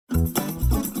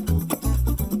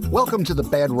Welcome to the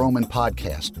Bad Roman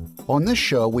Podcast. On this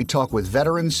show, we talk with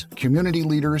veterans, community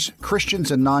leaders,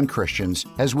 Christians and non-Christians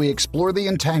as we explore the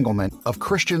entanglement of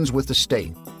Christians with the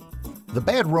state. The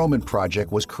Bad Roman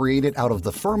Project was created out of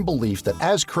the firm belief that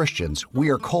as Christians, we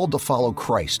are called to follow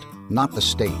Christ, not the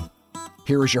state.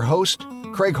 Here is your host,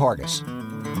 Craig Hargis.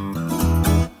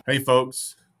 Hey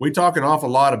folks, we talk an awful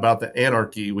lot about the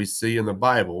anarchy we see in the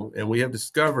Bible, and we have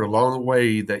discovered along the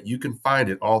way that you can find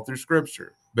it all through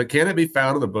Scripture. But can it be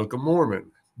found in the Book of Mormon?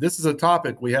 This is a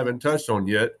topic we haven't touched on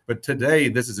yet, but today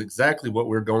this is exactly what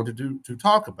we're going to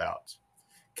talk about.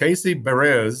 Casey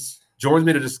Beres joins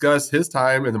me to discuss his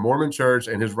time in the Mormon Church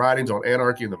and his writings on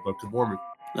anarchy in the Book of Mormon.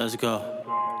 Let's go.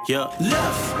 Yeah.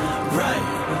 Left,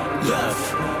 right,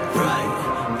 left,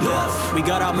 right, left. We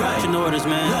got our marching orders,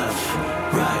 man. Left,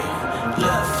 right.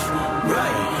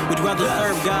 We'd rather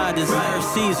serve God than serve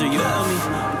Caesar, you feel me?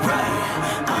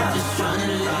 Right. I'm just trying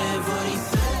to live what he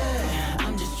said.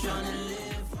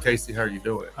 Casey, how are you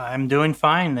doing? I'm doing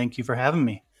fine. Thank you for having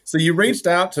me. So you reached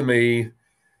out to me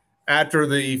after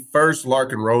the first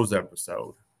Lark and Rose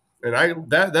episode. And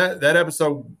that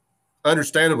episode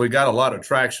understandably got a lot of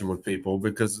traction with people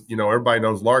because, you know, everybody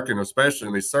knows Larkin, especially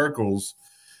in these circles.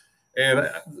 And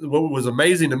what was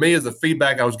amazing to me is the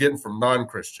feedback I was getting from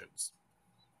non-Christians,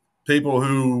 people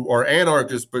who are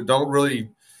anarchists but don't really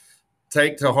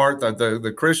take to heart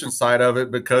the Christian side of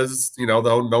it because, you know,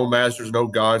 the no masters, no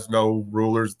gods, no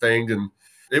rulers thing. And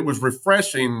it was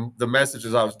refreshing, the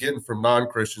messages I was getting from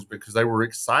non-Christians, because they were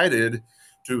excited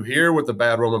to hear what the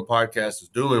Bad Roman Podcast is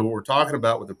doing, what we're talking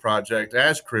about with the project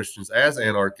as Christians, as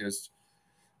anarchists,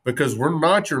 because we're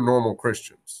not your normal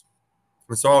Christians.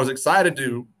 And so I was excited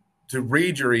to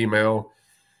read your email.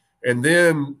 And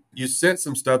then you sent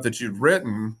some stuff that you'd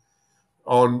written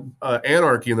on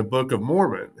anarchy in the Book of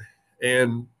Mormon.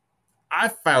 And I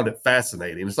found it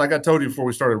fascinating. It's like I told you before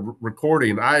we started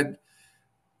recording,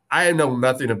 I know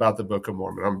nothing about the Book of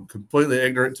Mormon. I'm completely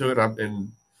ignorant to it.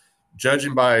 And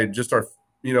judging by just our,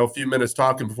 a few minutes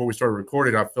talking before we started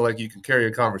recording, I feel like you can carry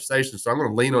a conversation. So I'm going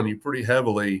to lean on you pretty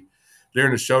heavily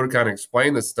during the show to kind of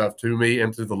explain this stuff to me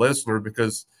and to the listener,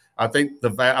 because I think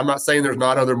I'm not saying there's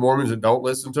not other Mormons that don't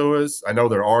listen to us. I know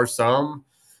there are some,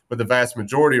 but the vast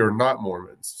majority are not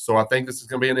Mormons. So I think this is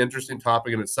going to be an interesting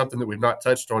topic, and it's something that we've not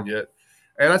touched on yet.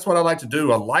 And that's what I like to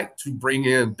do. I like to bring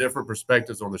in different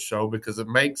perspectives on the show because it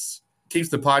keeps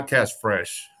the podcast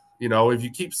fresh. You know, if you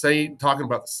keep talking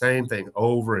about the same thing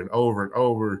over and over and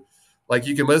over, like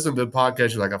you can listen to the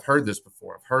podcast, you're like, I've heard this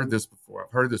before.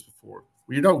 Well,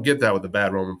 you don't get that with the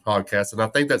Bad Roman Podcast. And I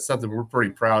think that's something we're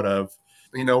pretty proud of.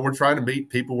 You know, we're trying to meet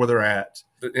people where they're at.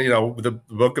 You know, the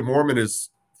Book of Mormon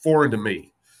is foreign to me.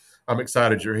 I'm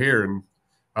excited you're here, and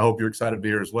I hope you're excited to be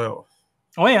here as well.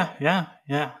 Oh yeah.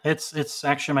 It's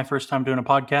actually my first time doing a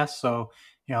podcast, so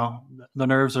you know the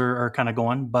nerves are kind of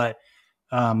going. But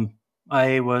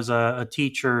I was a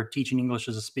teacher teaching English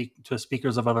to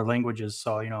speakers of other languages,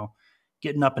 so you know,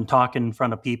 getting up and talking in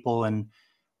front of people and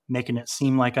making it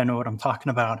seem like I know what I'm talking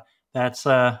about. That's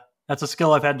a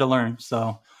skill I've had to learn.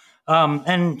 So,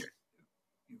 and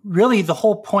really, the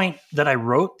whole point that I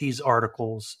wrote these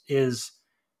articles is,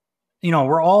 you know,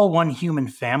 we're all one human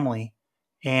family.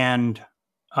 And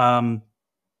from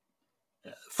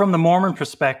the Mormon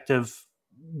perspective,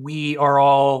 we are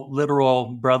all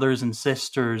literal brothers and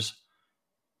sisters,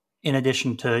 in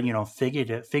addition to, you know,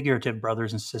 figurative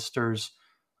brothers and sisters,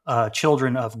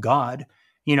 children of God.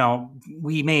 You know,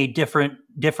 we may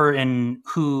differ in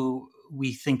who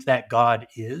we think that God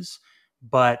is,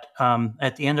 but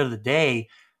at the end of the day,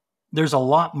 there's a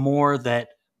lot more that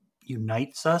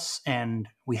unites us and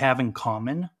we have in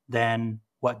common than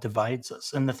what divides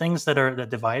us. And the things that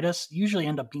divide us usually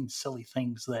end up being silly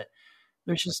things that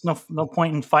there's just no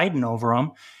point in fighting over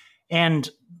them. And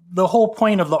the whole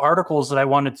point of the articles that I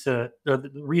wanted the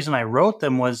reason I wrote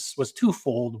them was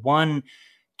twofold. One,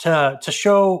 to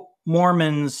show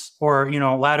Mormons, or, you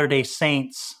know, Latter-day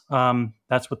Saints,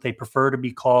 that's what they prefer to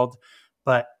be called,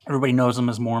 but everybody knows them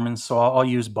as Mormons. So I'll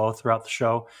use both throughout the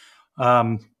show.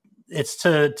 It's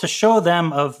to show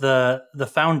them of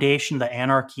the foundation that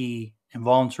anarchy and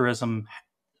voluntarism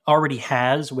already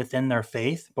has within their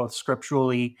faith, both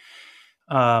scripturally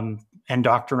and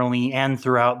doctrinally, and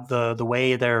throughout the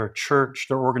way their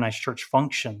organized church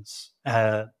functions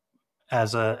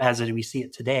as we see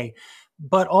it today.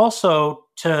 But also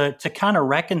to kind of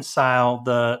reconcile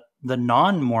the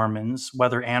non-Mormons,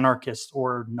 whether anarchists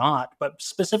or not, but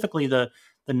specifically the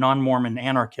non-Mormon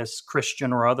anarchists,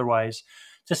 Christian or otherwise,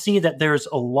 to see that there's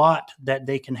a lot that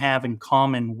they can have in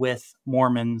common with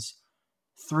Mormons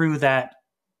through that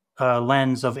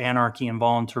lens of anarchy and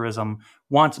voluntarism,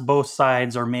 once both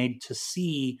sides are made to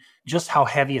see just how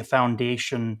heavy a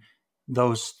foundation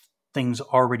those things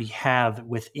already have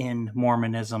within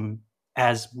Mormonism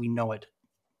as we know it,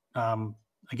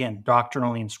 again,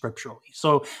 doctrinally and scripturally.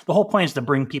 So the whole point is to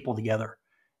bring people together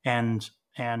and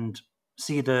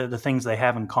see the things they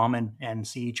have in common and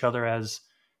see each other as,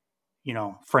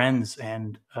 friends,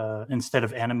 and instead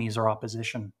of enemies or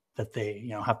opposition that they,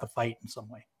 have to fight in some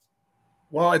way.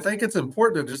 Well, I think it's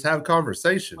important to just have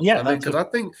conversations. Yeah, I mean, because I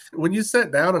think when you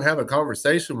sit down and have a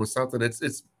conversation with something,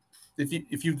 it's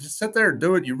if you just sit there and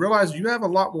do it, you realize you have a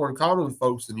lot more in common with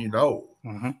folks than you know.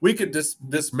 Mm-hmm. We could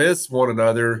dismiss one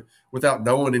another without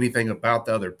knowing anything about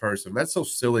the other person. That's so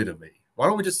silly to me. Why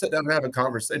don't we just sit down and have a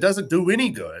conversation? It doesn't do any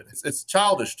good. It's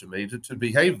childish to me to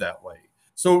behave that way.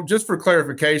 So just for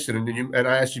clarification, and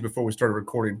I asked you before we started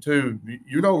recording too,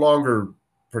 you no longer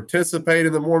participate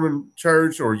in the Mormon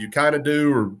church, or you kind of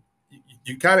do, or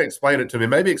you kind of explain it to me.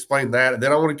 Maybe explain that, and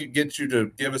then I want to get you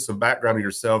to give us some background of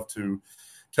yourself to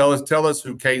tell us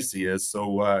who Casey is,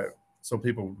 so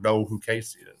people know who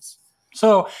Casey is.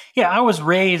 So yeah, I was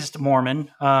raised Mormon.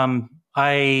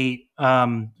 I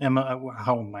am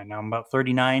how old am I now? I'm about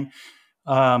 39.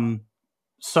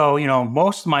 So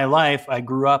most of my life I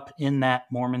grew up in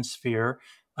that Mormon sphere.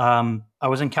 I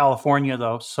was in California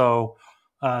though, so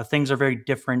things are very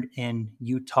different in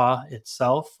Utah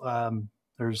itself.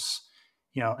 There's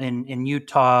in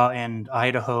Utah and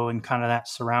Idaho and kind of that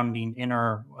surrounding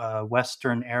inner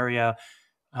western area,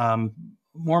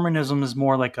 Mormonism is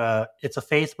more like it's a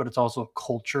faith, but it's also a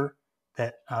culture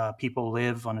that people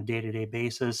live on a day-to-day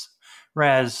basis.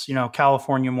 Whereas,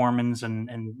 California Mormons and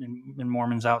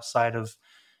Mormons outside of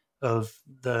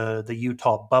the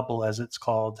Utah bubble, as it's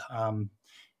called,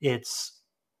 it's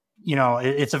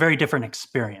a very different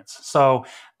experience. So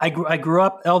I grew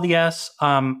up LDS.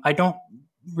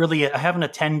 I haven't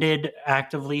attended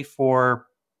actively for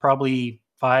probably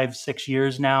 5-6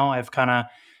 years now. I've kind of,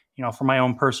 for my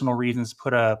own personal reasons,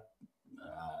 put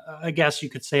I guess you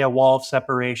could say, a wall of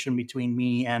separation between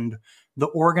me and the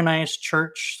organized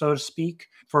church, so to speak,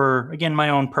 for, again, my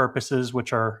own purposes,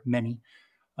 which are many.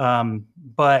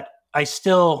 But I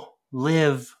still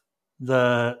live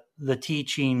the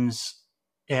teachings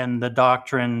and the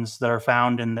doctrines that are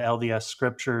found in the LDS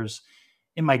scriptures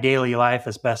in my daily life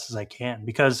as best as I can,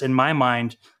 because in my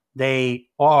mind, they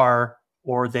are,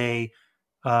 or they,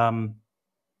 they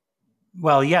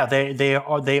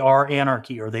are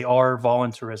anarchy, or they are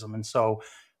voluntarism. And so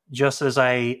just as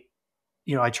I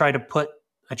try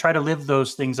to live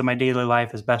those things in my daily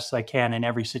life as best as I can in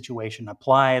every situation,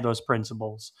 apply those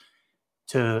principles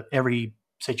to every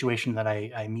situation that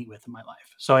I meet with in my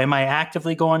life. So am I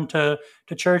actively going to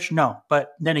church? No.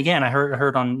 But then again, I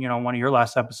heard on, one of your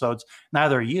last episodes,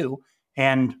 neither are you.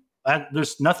 And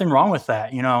there's nothing wrong with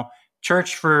that.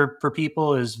 Church for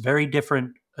people is very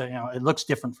different. It looks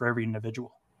different for every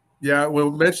individual. Yeah. Well,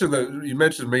 you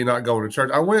mentioned me not going to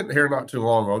church. I went here not too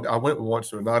long ago. I went once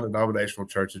to a non-denominational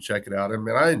church to check it out. I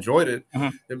mean, I enjoyed it.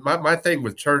 Mm-hmm. And my thing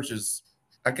with church is,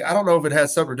 I don't know if it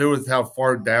has something to do with how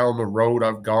far down the road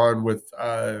I've gone with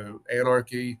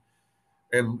anarchy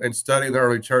and studying the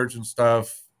early church and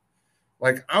stuff.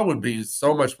 Like, I would be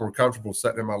so much more comfortable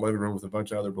sitting in my living room with a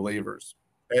bunch of other believers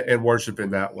and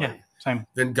worshiping that way. Yeah, same.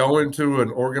 Than going to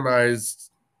an organized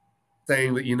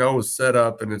thing that is set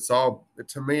up, and it's all,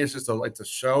 to me, it's just it's a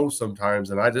show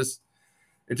sometimes, and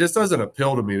it just doesn't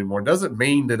appeal to me anymore. It doesn't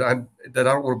mean that I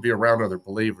don't want to be around other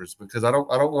believers, because I don't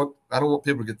want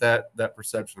people to get that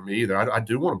perception of me either. I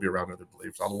do want to be around other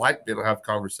believers. I like being able to have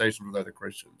conversations with other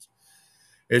Christians.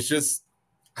 It's just,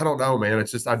 I don't know, man.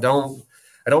 It's just, I don't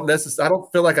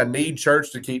feel like I need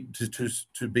church to keep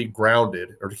to be grounded,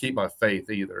 or to keep my faith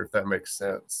either, if that makes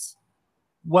sense.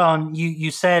 Well, you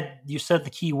said the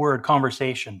key word,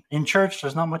 conversation. In church,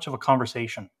 there's not much of a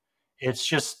conversation. It's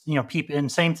just, people,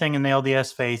 and same thing in the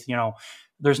LDS faith,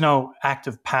 there's no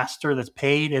active pastor that's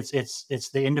paid. It's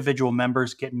the individual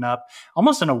members getting up,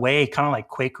 almost in a way, kind of like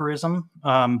Quakerism,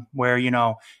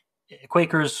 where,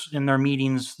 Quakers in their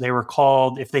meetings, they were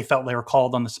called, if they felt they were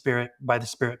called by the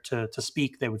Spirit to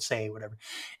speak, they would say whatever.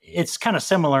 It's kind of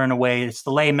similar in a way. It's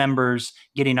the lay members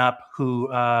getting up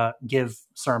who give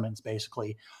sermons,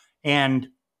 basically. And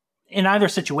in either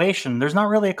situation, there's not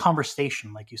really a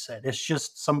conversation, like you said. It's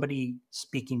just somebody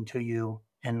speaking to you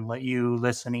and you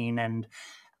listening. And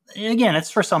again,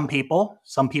 it's for some people.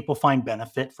 Some people find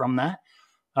benefit from that.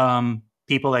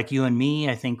 People like you and me,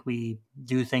 I think we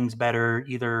do things better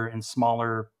either in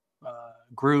smaller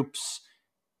groups,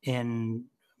 in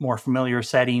more familiar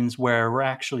settings where we're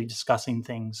actually discussing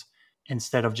things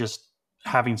instead of just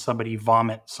having somebody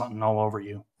vomit something all over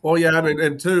you. Well, yeah, I mean,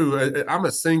 and two, I'm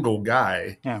a single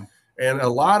guy. Yeah. And a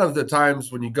lot of the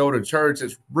times when you go to church,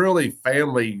 it's really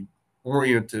family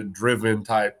oriented, driven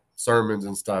type sermons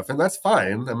and stuff. And that's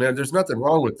fine. I mean, there's nothing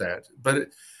wrong with that. But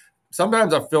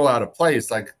sometimes I feel out of place.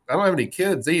 Like, I don't have any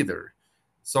kids either.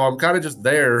 So I'm kind of just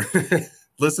there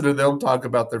listening to them talk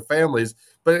about their families.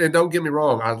 But and don't get me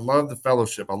wrong, I love the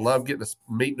fellowship. I love getting to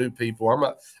meet new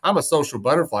people. I'm a social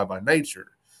butterfly by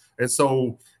nature. And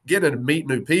so getting to meet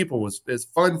new people is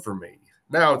fun for me.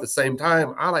 Now, at the same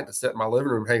time, I like to sit in my living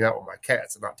room, hang out with my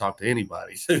cats, and not talk to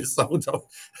anybody. So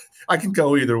I can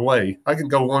go either way. I can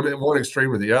go one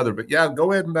extreme or the other. But yeah,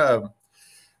 go ahead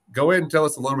and tell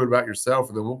us a little bit about yourself,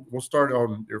 and then we'll start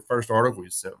on your first article you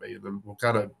sent me, and then we'll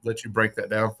kind of let you break that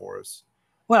down for us.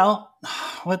 Well,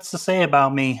 what's to say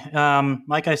about me?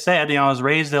 Like I said, I was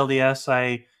raised LDS.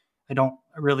 I don't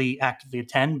really actively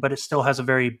attend, but it still has a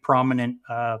very prominent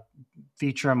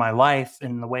feature in my life,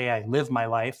 in the way I live my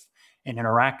life and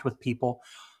interact with people.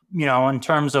 In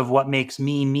terms of what makes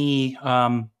me,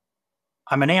 I'm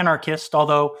an anarchist,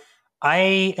 although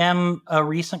I am a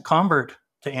recent convert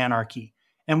to anarchy.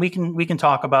 And we can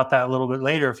talk about that a little bit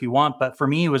later if you want. But for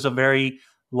me, it was a very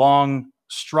long,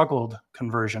 struggled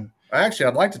conversion. Actually,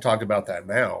 I'd like to talk about that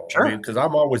now. Sure. I mean, because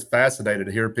I'm always fascinated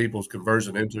to hear people's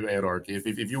conversion into anarchy.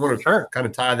 If you want to kind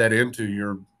of tie that into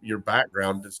your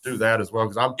background, just do that as well.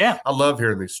 Because I love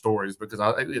hearing these stories, because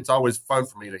it's always fun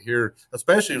for me to hear,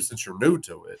 especially since you're new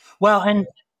to it. Well, and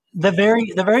the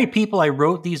very people I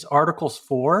wrote these articles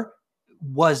for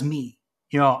was me.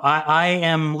 I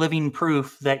am living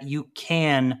proof that you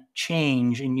can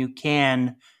change and you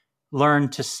can learn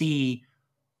to see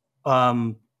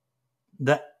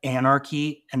that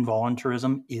anarchy and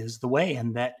voluntarism is the way,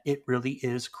 and that it really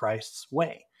is Christ's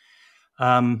way.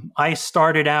 I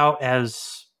started out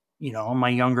as, in my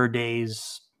younger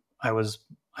days, I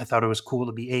thought it was cool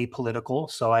to be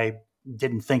apolitical, so I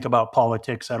didn't think about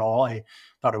politics at all. I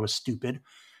thought it was stupid.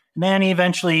 And then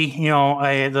eventually,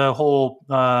 I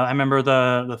remember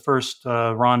the first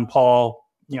Ron Paul,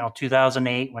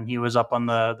 2008, when he was up on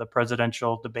the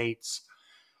presidential debates.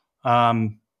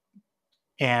 And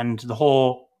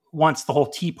once the whole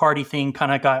Tea Party thing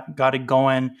kind of got it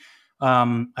going,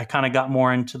 I kind of got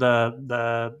more into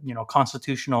the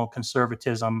constitutional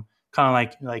conservatism, kind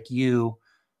of like you,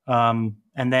 and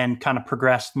then kind of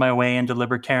progressed my way into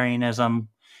libertarianism.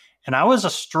 And I was a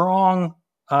strong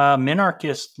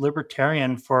minarchist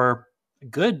libertarian for a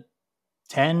good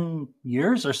 10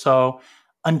 years or so,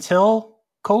 until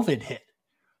COVID hit.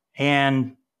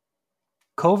 And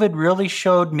COVID really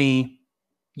showed me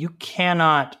you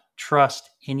cannot trust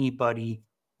anybody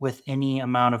with any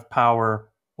amount of power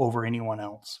over anyone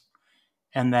else,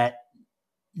 and that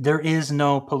there is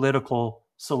no political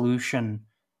solution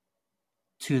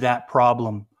to that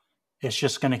problem. It's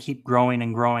just going to keep growing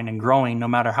and growing and growing, no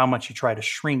matter how much you try to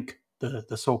shrink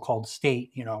the so-called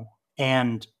state,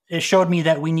 And it showed me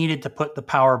that we needed to put the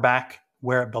power back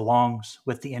where it belongs,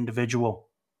 with the individual,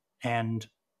 and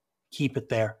keep it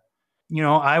there.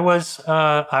 I was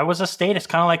a statist,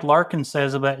 kind of like Larkin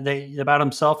says about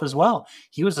himself as well.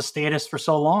 He was a statist for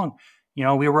so long.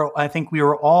 I think we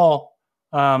were all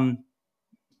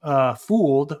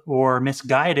fooled or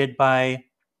misguided by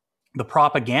the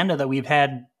propaganda that we've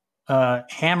had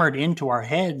hammered into our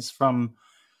heads from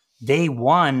day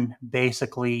one,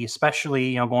 basically,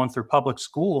 especially, going through public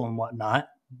school and whatnot,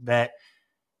 that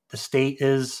the state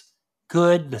is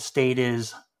good, the state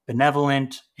is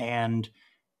benevolent, and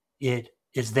it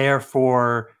is there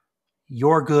for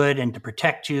your good and to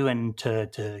protect you and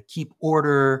to keep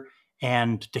order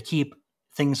and to keep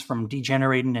things from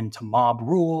degenerating into mob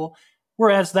rule.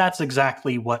 Whereas that's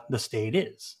exactly what the state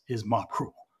is mob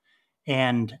rule.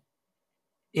 And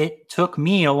it took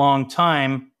me a long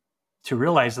time to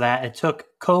realize that. It took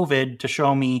COVID to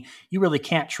show me you really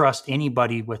can't trust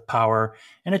anybody with power.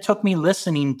 And it took me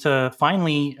listening to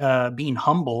finally being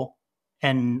humble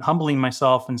and humbling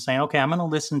myself and saying, okay, I'm going to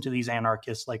listen to these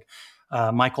anarchists like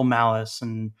Michael Malice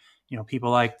and people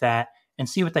like that, and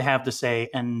see what they have to say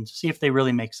and see if they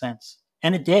really make sense.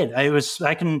 And it did.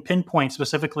 I can pinpoint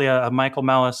specifically a Michael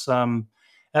Malice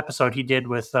episode he did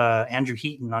with Andrew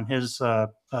Heaton on his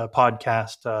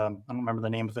podcast. I don't remember the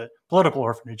name of it. Political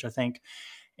Orphanage, I think.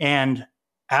 And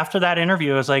after that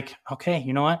interview, I was like, okay,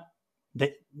 you know what?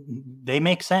 They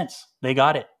make sense. They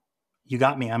got it. You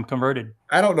got me. I'm converted.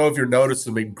 I don't know if you're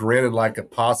noticing me grinning like a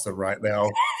possum right now,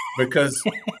 because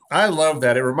I love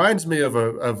that. It reminds me of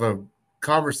a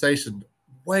conversation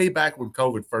way back when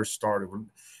COVID first started.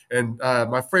 And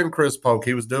my friend Chris Polk,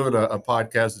 he was doing a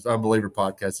podcast, his Unbeliever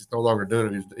podcast. He's no longer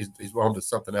doing it. He's on to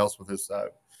something else with his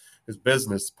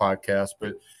business podcast.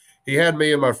 But he had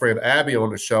me and my friend Abby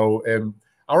on the show, and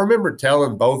I remember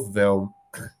telling both of them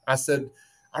I said,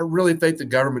 I really think the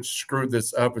government screwed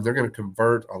this up, and they're going to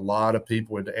convert a lot of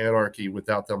people into anarchy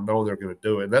without them knowing they're going to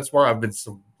do it. And that's why I've been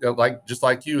just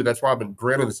like you. That's why I've been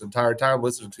grinning this entire time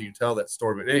listening to you tell that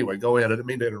story. But anyway, go ahead. I didn't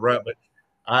mean to interrupt, but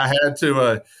I had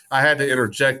to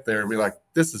interject there and be like,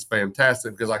 this is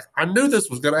fantastic, because I knew this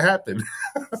was going to happen.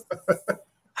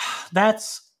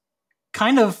 That's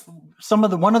kind of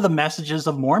one of the messages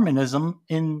of Mormonism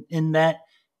in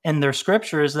their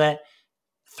scripture is that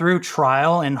through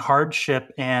trial and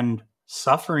hardship and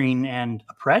suffering and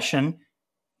oppression,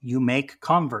 you make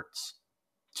converts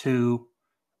to,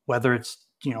 whether it's,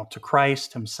 to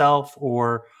Christ himself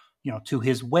or, to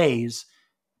his ways.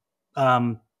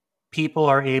 People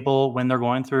are able, when they're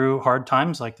going through hard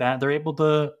times like that, they're able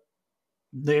to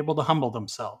humble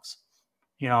themselves,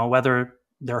 whether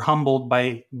they're humbled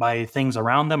by things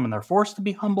around them and they're forced to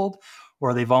be humbled,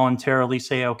 or they voluntarily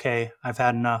say, okay, I've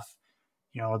had enough.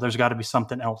 There's got to be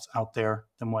something else out there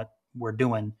than what we're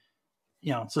doing.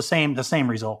 It's the same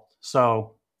result.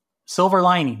 So silver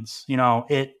linings,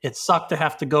 it sucked to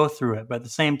have to go through it, but at the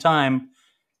same time,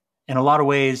 in a lot of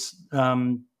ways,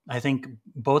 I think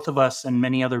both of us and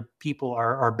many other people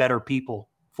are better people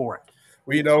for it.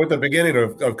 Well, at the beginning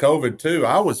of COVID too,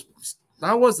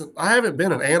 I haven't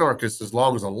been an anarchist as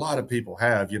long as a lot of people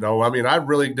have, I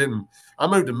really didn't. I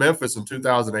moved to Memphis in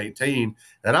 2018,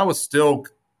 and I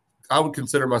would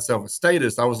consider myself a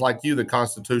statist. I was like you, the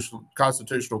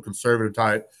constitutional conservative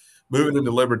type, moving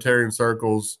into libertarian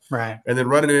circles, right, and then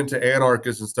running into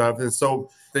anarchists and stuff. And so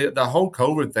the whole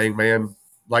COVID thing, man,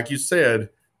 like you said,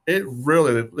 it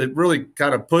really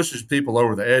kind of pushes people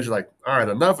over the edge. Like, all right,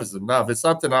 enough is enough. It's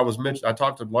something I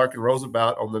talked to Larkin Rose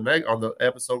about on the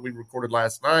episode we recorded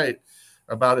last night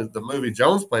about the movie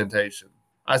Jones Plantation.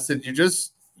 I said,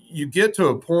 you get to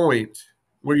a point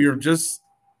where you're just,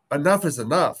 enough is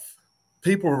enough.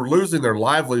 People were losing their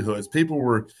livelihoods. People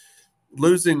were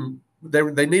losing,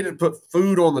 they needed to put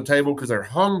food on the table because they're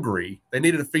hungry. They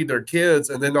needed to feed their kids.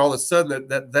 And then all of a sudden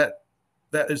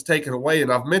that is taken away.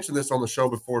 And I've mentioned this on the show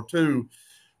before too,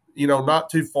 not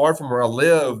too far from where I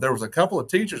live, there was a couple of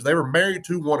teachers, they were married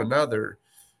to one another.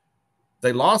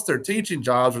 They lost their teaching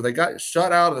jobs, or they got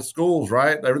shut out of the schools,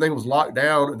 right? Everything was locked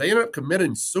down. They ended up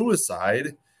committing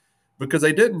suicide because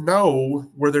they didn't know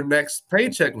where their next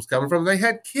paycheck was coming from. They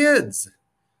had kids.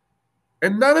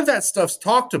 And none of that stuff's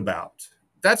talked about.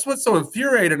 That's what's so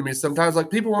infuriating to me sometimes. Like,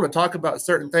 people want to talk about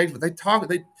certain things, but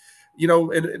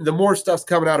and the more stuff's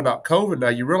coming out about COVID now,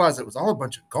 you realize it was all a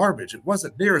bunch of garbage. It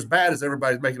wasn't near as bad as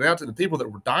everybody's making it out to. The people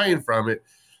that were dying from it,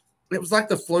 it was like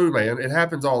the flu, man. It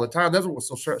happens all the time. That's what was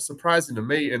so surprising to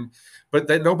me. But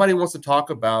nobody wants to talk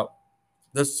about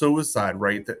the suicide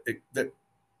rate that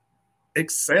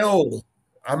excelled.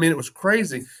 It was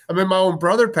crazy. My own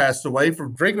brother passed away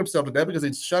from drinking himself to death because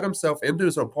he'd shut himself into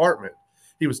his apartment.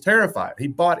 He was terrified. He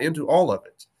bought into all of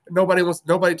it.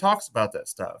 Nobody talks about that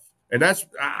stuff. And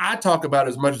I talk about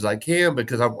it as much as I can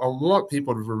because I want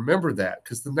people to remember that,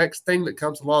 because the next thing that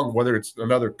comes along, whether it's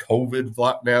another COVID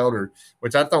lockdown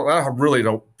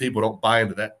people don't buy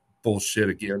into that bullshit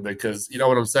again, because you know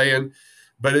what I'm saying?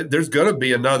 But there's going to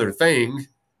be another thing.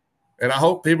 And I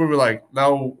hope people will be like,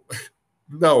 no,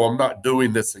 I'm not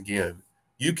doing this again.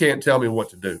 You can't tell me what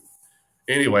to do.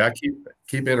 Anyway, I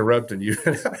keep interrupting you.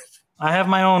 I have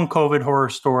my own COVID horror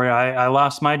story. I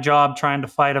lost my job trying to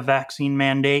fight a vaccine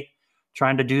mandate,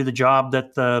 trying to do the job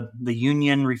that the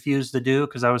union refused to do,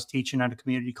 because I was teaching at a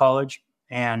community college.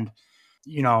 And,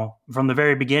 from the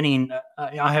very beginning,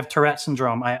 I have Tourette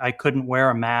syndrome. I couldn't wear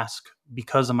a mask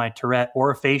because of my Tourette, or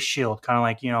a face shield, kind of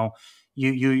like,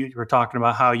 you were talking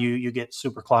about how you get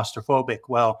super claustrophobic.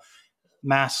 Well,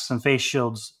 masks and face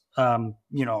shields,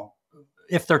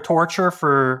 if they're torture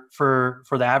for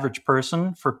the average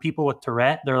person, for people with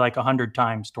Tourette, they're like 100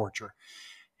 times torture.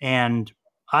 And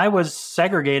I was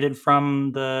segregated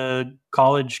from the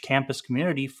college campus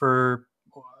community for,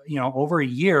 over a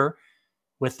year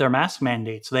with their mask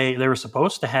mandates. They were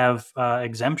supposed to have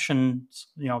exemptions,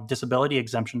 disability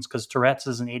exemptions, because Tourette's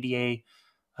is an ADA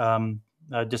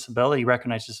disability,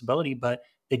 recognized disability, but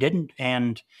they didn't.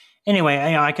 And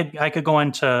anyway, I could go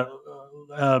into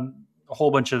a whole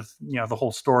bunch of, the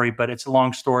whole story, but it's a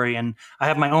long story. And I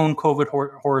have my own COVID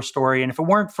horror story. And if it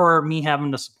weren't for me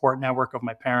having the support network of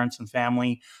my parents and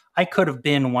family, I could have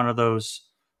been one of those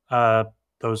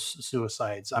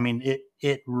suicides.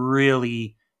 It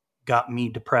really got me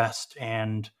depressed.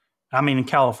 And I'm in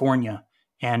California.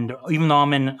 And even though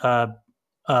I'm in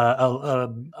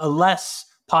a less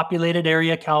populated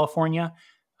area, California,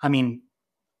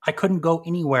 I couldn't go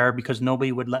anywhere because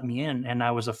nobody would let me in. And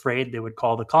I was afraid they would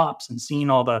call the cops. And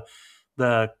seeing all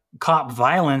the cop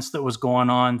violence that was going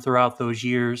on throughout those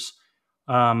years,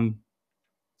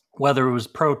 whether it was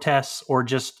protests or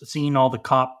just seeing all the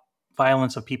cop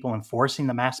violence of people enforcing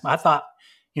the mask. I thought,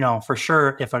 for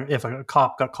sure, if a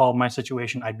cop got called in my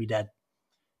situation, I'd be dead,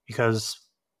 because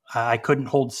I couldn't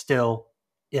hold still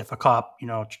if a cop,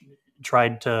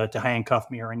 tried to handcuff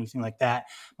me or anything like that.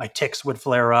 My tics would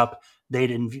flare up. They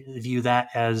didn't view that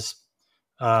as,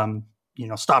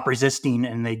 stop resisting,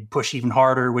 and they'd push even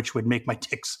harder, which would make my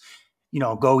tics,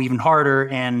 go even harder,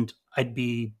 and I'd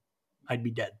be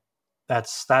dead.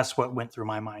 That's what went through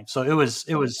my mind. So it was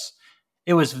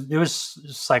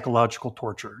psychological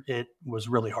torture. It was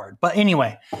really hard. But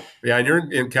anyway. Yeah, and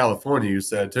you're in California, you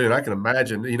said too, and I can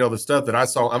imagine, the stuff that I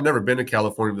saw. I've never been to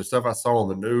California, but the stuff I saw on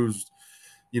the news,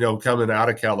 coming out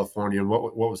of California and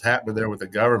what was happening there with the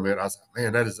government, I was like,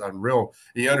 man, that is unreal.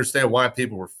 And you understand why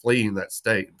people were fleeing that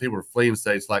state. People were fleeing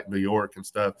states like New York and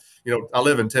stuff. I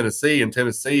live in Tennessee, and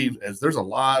Tennessee, there's a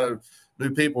lot of new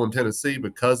people in Tennessee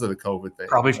because of the COVID thing.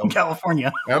 Probably from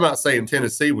California. I'm not saying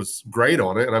Tennessee was great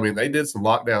on it. And I mean, they did some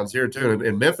lockdowns here too.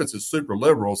 And Memphis is super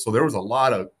liberal. So there was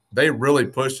they really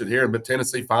pushed it here. But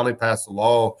Tennessee finally passed a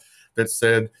law that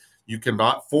said you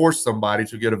cannot force somebody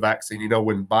to get a vaccine.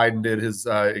 When Biden did his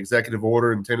executive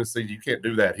order in Tennessee, you can't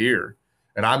do that here.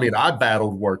 And I mean, I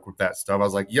battled work with that stuff. I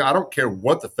was like, yeah, I don't care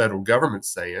what the federal government's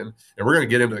saying. And we're going to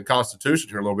get into the Constitution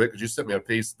here a little bit, because you sent me a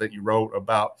piece that you wrote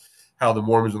about how the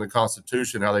Mormons and the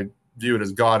Constitution, how they view it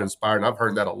as God-inspired. And I've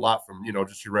heard that a lot from,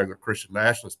 just your regular Christian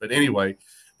nationalists. But anyway,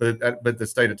 but the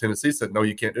state of Tennessee said, no,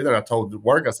 you can't do that. I told the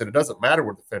work, I said, it doesn't matter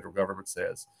what the federal government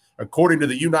says. According to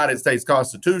the United States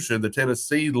Constitution, the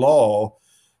Tennessee law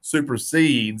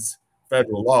supersedes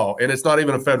federal law. And it's not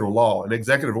even a federal law. An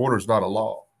executive order is not a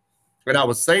law. And I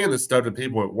was saying this stuff to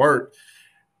people at work,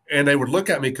 and they would look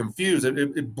at me confused.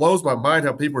 It blows my mind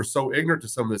how people are so ignorant to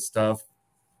some of this stuff.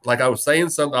 Like I was saying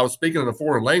something, I was speaking in a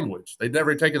foreign language. They'd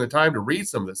never taken the time to read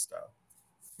some of this stuff.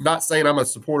 Not saying I'm a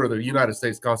supporter of the United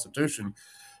States Constitution,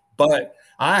 but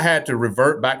I had to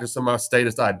revert back to some of my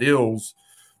statist ideals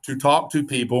to talk to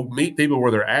people, meet people where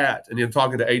they're at, and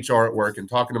talking to HR at work and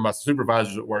talking to my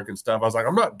supervisors at work and stuff. I was like,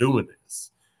 I'm not doing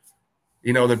this.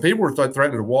 Then people were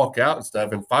threatening to walk out and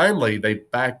stuff, and finally they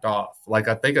backed off. Like,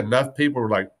 I think enough people were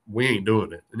like, we ain't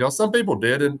doing it. And some people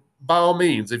did, and by all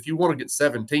means, if you want to get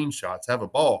 17 shots, have a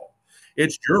ball.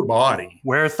 It's your body.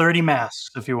 Wear 30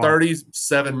 masks if you want.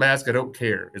 37 masks, I don't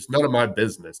care. It's none of my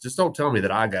business. Just don't tell me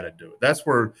that I got to do it. That's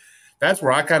where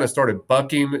I kind of started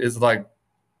bucking, is like,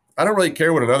 I don't really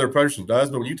care what another person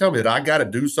does, but when you tell me that I got to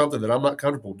do something that I'm not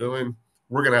comfortable doing,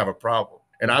 we're going to have a problem.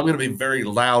 And I'm going to be very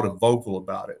loud and vocal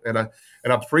about it. And I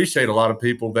appreciate a lot of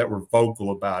people that were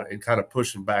vocal about it and kind of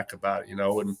pushing back about it,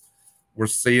 and we're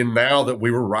seeing now that we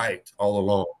were right all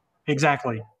along.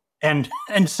 Exactly. And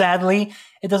sadly,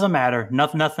 it doesn't matter.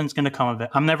 Nothing's going to come of it.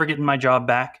 I'm never getting my job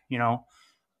back.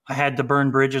 I had to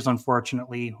burn bridges,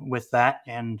 unfortunately, with that,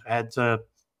 and I had to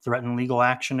threaten legal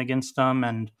action against them.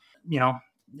 And,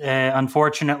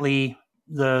 unfortunately,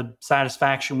 the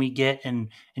satisfaction we get in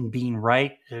being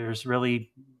right, there's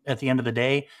really, at the end of the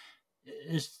day,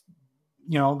 is,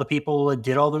 the people that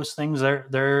did all those things,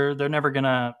 they're never going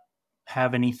to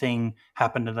have anything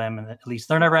happen to them. And at least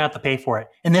they're never have to pay for it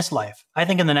in this life. I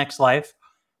think in the next life,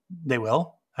 they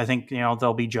will. I think,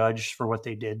 they'll be judged for what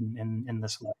they did in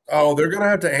this life. Oh, they're going to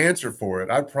have to answer for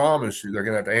it. I promise you, they're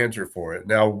going to have to answer for it.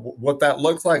 Now, what that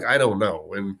looks like, I don't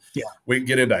know. And we can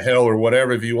get into hell or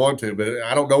whatever if you want to, but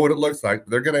I don't know what it looks like.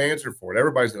 They're going to answer for it.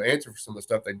 Everybody's going to answer for some of the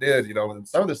stuff they did, and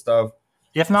some of this stuff.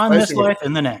 If not in this life,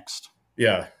 in the next.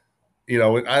 Yeah.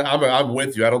 I'm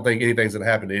with you. I don't think anything's going to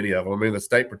happen to any of them. I mean, the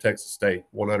state protects the state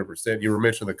 100%. You were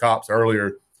mentioning the cops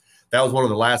earlier. That was one of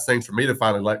the last things for me to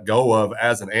finally let go of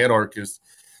as an anarchist,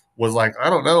 was like, I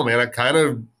don't know, man. I kind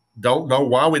of don't know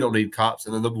why we don't need cops.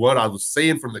 And then what I was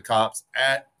seeing from the cops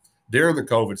during the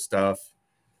COVID stuff,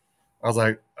 I was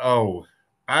like, oh,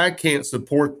 I can't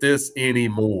support this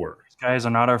anymore. These guys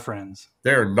are not our friends.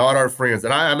 They're not our friends.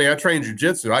 And I train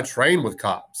jujitsu. I train with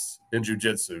cops in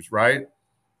jujitsu, right?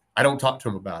 I don't talk to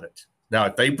them about it. Now,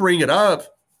 if they bring it up,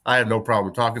 I have no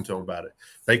problem talking to them about it.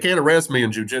 They can't arrest me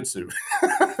in jiu-jitsu.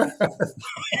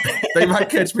 They might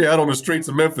catch me out on the streets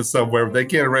of Memphis somewhere, but they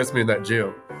can't arrest me in that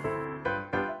gym.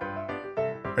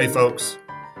 Hey, folks.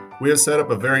 We have set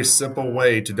up a very simple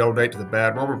way to donate to the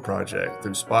Bad Mormon Project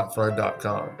through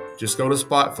SpotFund.com. Just go to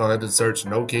SpotFund and search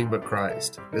No King But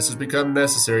Christ. This has become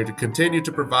necessary to continue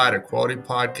to provide a quality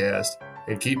podcast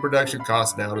and keep production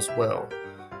costs down as well.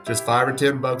 Just $5 or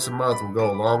 $10 a month will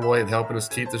go a long way in helping us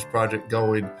keep this project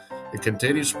going and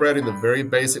continue spreading the very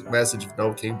basic message of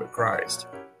No King But Christ.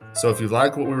 So if you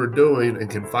like what we were doing and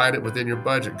can find it within your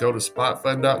budget, go to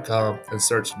SpotFund.com and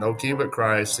search No King But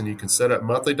Christ, and you can set up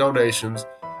monthly donations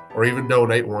or even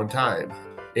donate one time.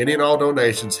 Any and all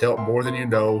donations help more than you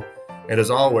know. And as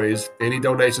always, any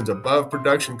donations above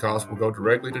production costs will go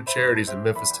directly to charities in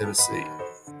Memphis, Tennessee.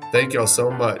 Thank y'all so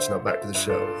much. Now back to the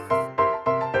show.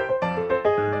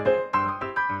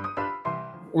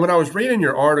 When I was reading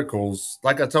your articles,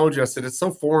 like I told you, I said, it's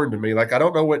so foreign to me. Like, I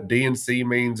don't know what DNC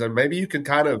means. And maybe you can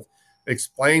kind of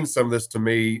explain some of this to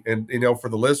me and, for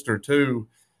the listener too,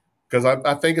 because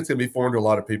I think it's going to be foreign to a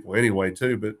lot of people anyway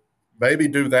too, but maybe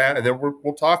do that. And then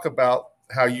we'll talk about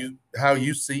how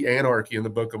you see anarchy in the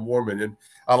Book of Mormon. And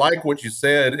I like what you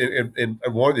said in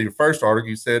one of your first articles.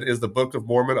 You said, is the Book of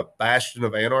Mormon a bastion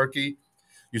of anarchy?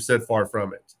 You said far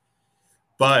from it.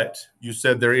 But you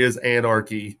said there is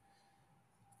anarchy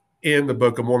in the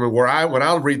Book of Mormon, when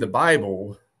I read the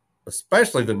Bible,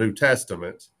 especially the New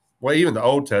Testament, well, even the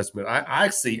Old Testament, I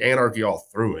see anarchy all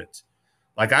through it.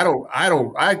 Like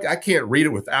I can't read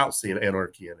it without seeing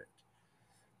anarchy in it.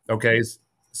 Okay,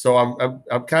 so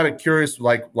I'm kind of curious,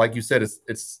 like you said, is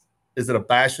it a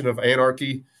bastion of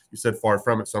anarchy? You said far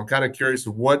from it. So I'm kind of curious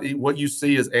what you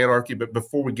see as anarchy. But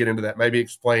before we get into that, maybe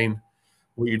explain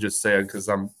what you just said, because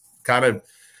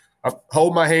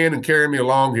hold my hand and carry me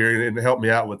along here and help me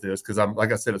out with this, because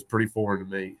like I said, it's pretty foreign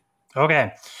to me.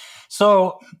 Okay.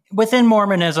 So within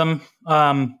Mormonism,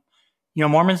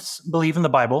 Mormons believe in the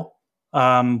Bible.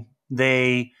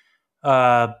 They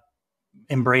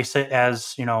embrace it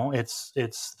as,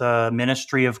 it's the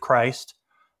ministry of Christ.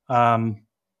 And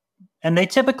they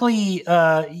typically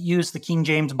use the King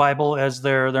James Bible as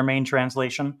their main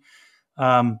translation.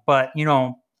 But,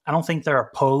 I don't think they're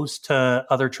opposed to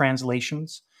other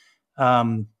translations.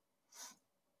 Beyond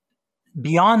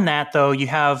that, though, you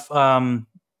have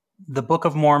the Book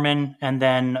of Mormon, and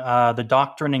then the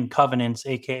Doctrine and Covenants,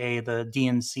 aka the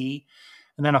DNC,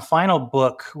 and then a final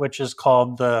book which is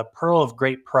called the Pearl of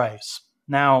Great Price.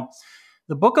 Now,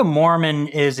 the Book of Mormon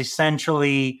is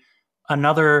essentially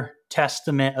another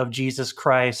testament of Jesus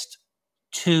Christ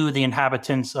to the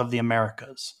inhabitants of the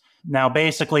Americas. Now,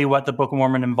 basically, what the Book of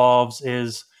Mormon involves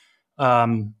is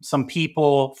some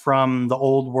people from the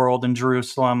old world in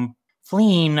Jerusalem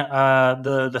fleeing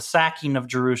the sacking of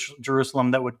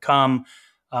Jerusalem that would come.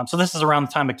 So this is around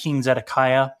the time of King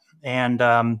Zedekiah and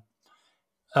the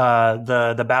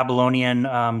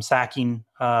Babylonian sacking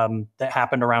that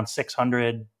happened around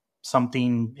 600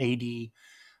 something AD,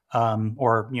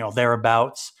 or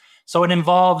thereabouts. So it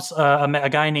involves a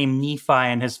guy named Nephi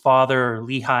and his father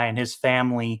Lehi and his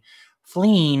family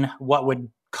fleeing what would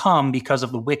come because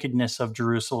of the wickedness of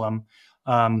Jerusalem,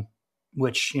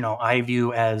 which I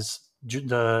view as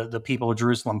the people of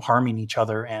Jerusalem harming each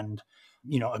other and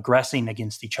aggressing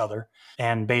against each other,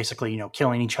 and basically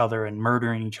killing each other and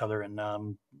murdering each other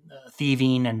and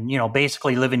thieving and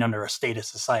basically living under a state of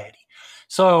society.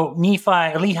 So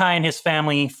Lehi and his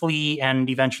family flee and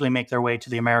eventually make their way to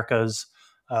the Americas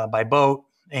by boat,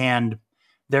 and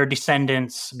their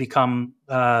descendants become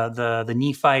the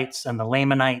Nephites and the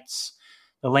Lamanites.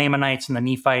 The Lamanites and the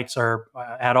Nephites are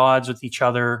at odds with each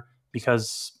other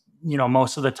because,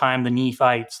 most of the time the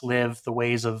Nephites live the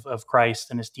ways of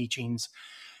Christ and his teachings,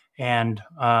 and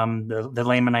the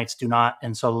Lamanites do not.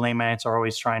 And so the Lamanites are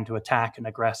always trying to attack and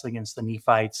aggress against the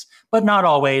Nephites, but not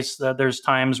always. There's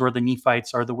times where the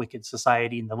Nephites are the wicked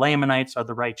society and the Lamanites are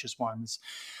the righteous ones.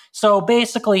 So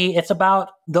basically, it's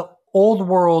about the old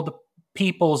world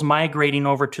peoples migrating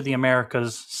over to the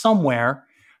Americas somewhere.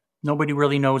 Nobody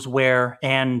really knows where,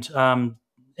 and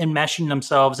enmeshing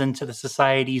themselves into the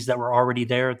societies that were already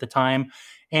there at the time.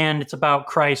 And it's about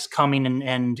Christ coming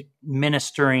and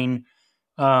ministering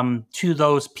to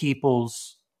those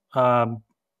peoples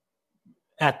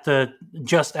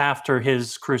just after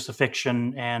his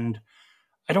crucifixion. And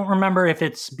I don't remember if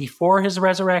it's before his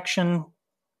resurrection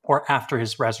or after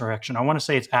his resurrection. I want to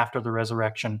say it's after the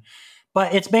resurrection.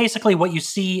 But it's basically what you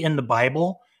see in the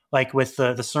Bible, like with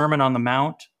the Sermon on the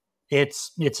Mount.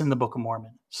 It's in the Book of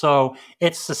Mormon. So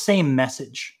it's the same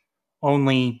message,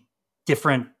 only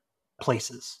different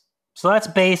places. So that's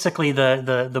basically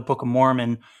the Book of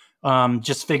Mormon.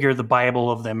 Just figure the Bible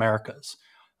of the Americas.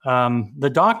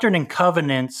 The Doctrine and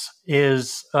Covenants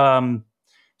is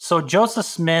so Joseph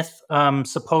Smith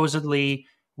supposedly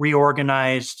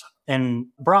reorganized and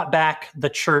brought back the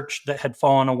church that had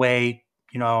fallen away,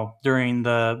 during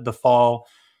the fall.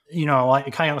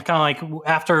 Like kind of like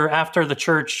after the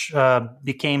church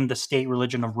became the state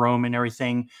religion of Rome and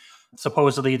everything.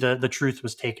 Supposedly the truth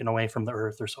was taken away from the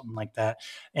earth or something like that.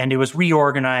 And it was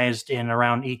reorganized in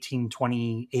around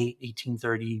 1828,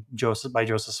 1830 by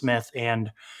Joseph Smith.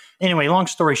 And anyway, long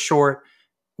story short,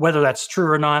 whether that's true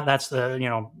or not, that's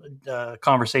the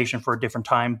conversation for a different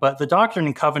time. But the Doctrine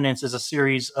and Covenants is a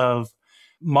series of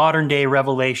modern day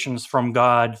revelations from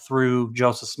God through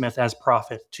Joseph Smith as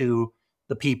prophet to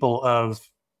the people of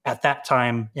at that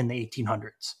time in the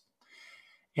 1800s.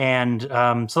 And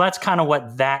so that's kind of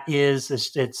what that is.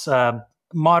 It's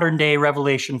modern day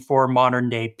revelation for modern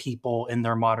day people in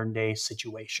their modern day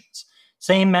situations.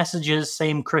 Same messages,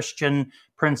 same Christian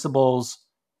principles,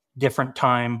 different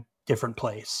time, different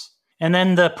place. And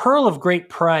then the Pearl of Great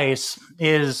Price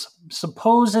is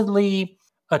supposedly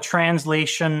a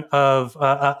translation of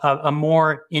a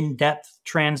more in-depth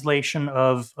translation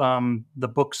of the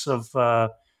books of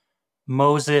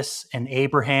Moses and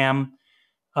Abraham.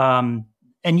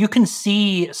 And you can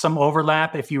see some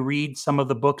overlap if you read some of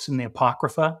the books in the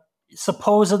Apocrypha.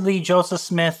 Supposedly, Joseph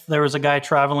Smith, there was a guy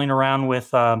traveling around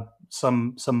with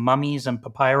some mummies and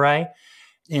papyri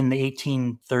in the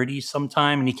 1830s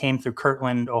sometime, and he came through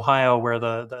Kirtland, Ohio, where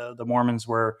the Mormons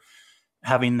were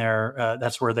having their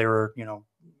that's where they were,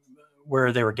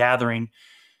 where they were gathering,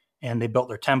 and they built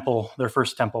their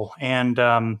first temple.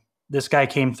 And this guy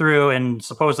came through, and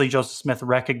supposedly Joseph Smith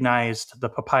recognized the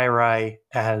papyri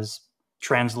as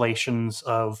translations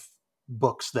of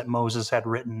books that Moses had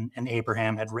written and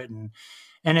Abraham had written.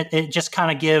 And it just kind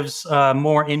of gives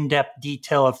more in-depth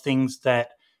detail of things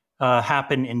that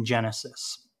happen in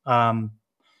Genesis.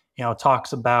 It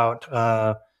talks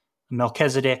about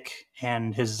Melchizedek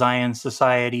and his Zion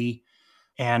society.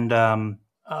 And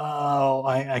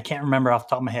I can't remember off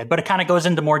the top of my head, but it kind of goes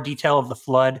into more detail of the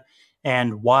flood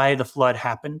and why the flood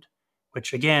happened,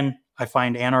 which again, I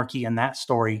find anarchy in that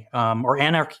story, or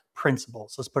anarchy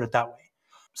principles, let's put it that way.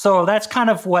 So that's kind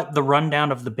of what the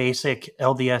rundown of the basic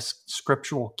LDS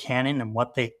scriptural canon and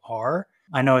what they are.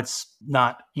 I know it's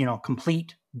not,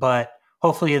 complete, but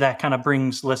hopefully that kind of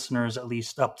brings listeners at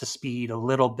least up to speed a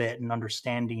little bit in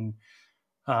understanding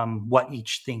what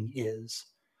each thing is.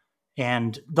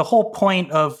 And the whole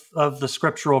point of the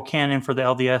scriptural canon for the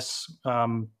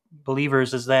LDS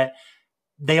believers is that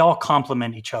they all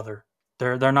complement each other.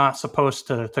 They're not supposed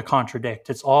to contradict.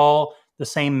 It's all the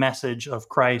same message of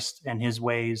Christ and his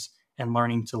ways and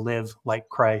learning to live like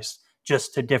Christ,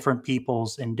 just to different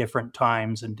peoples in different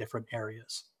times and different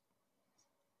areas.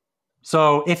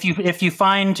 So if you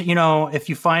find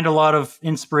a lot of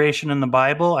inspiration in the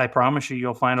Bible, I promise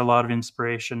you'll find a lot of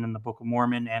inspiration in the Book of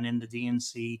Mormon and in the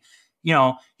D&C.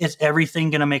 Is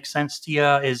everything going to make sense to you?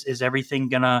 Is everything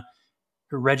going to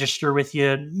register with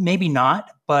you? Maybe not,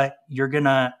 but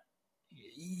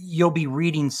you'll be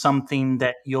reading something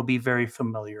that you'll be very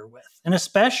familiar with. And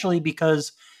especially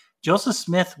because Joseph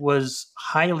Smith was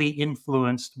highly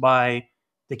influenced by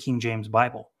the King James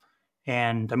Bible.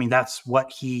 And I mean, that's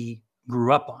what he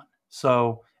grew up on.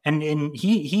 So, and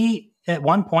he at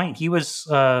one point he believed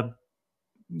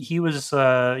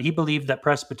that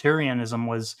Presbyterianism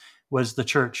was the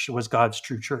church, was God's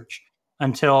true church,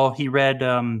 until he read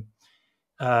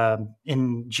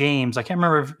in James. I can't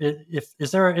remember if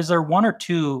is there one or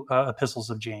two epistles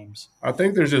of James. I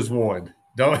think there's just one.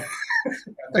 I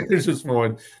think there's just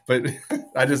one, but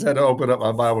I just had to open up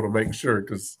my Bible to make sure,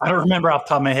 because I don't remember off the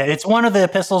top of my head. It's one of the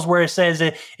epistles where it says,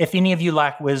 if any of you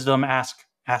lack wisdom, ask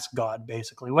God,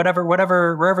 basically.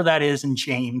 Wherever that is in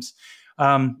James.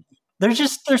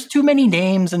 There's too many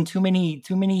names and too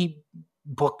many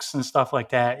books and stuff like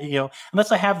that.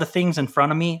 Unless I have the things in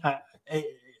front of me,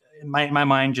 my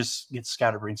mind just gets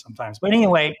scatterbrained sometimes. But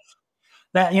anyway,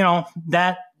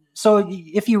 so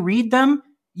if you read them,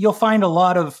 you'll find a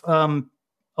lot of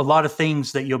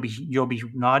things that you'll be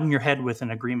nodding your head with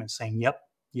in agreement, saying yep,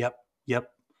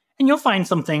 and you'll find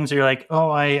some things that you're like, oh,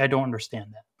 I don't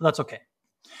understand that, but that's okay.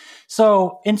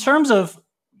 So in terms of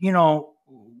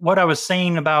what I was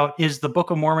saying about, is the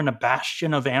Book of Mormon a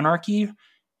bastion of anarchy?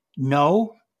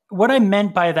 No. What I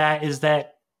meant by that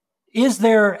is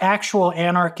there actual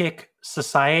anarchic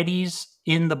societies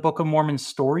in the Book of Mormon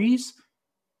stories?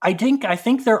 I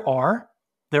think there are.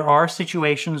 There are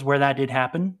situations where that did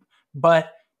happen,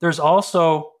 but there's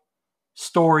also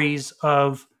stories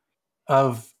of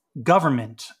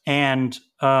government, and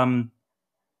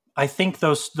I think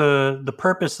the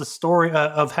purpose, the story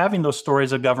of having those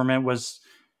stories of government was,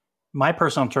 my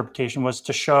personal interpretation was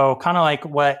to show kind of like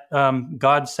what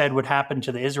God said would happen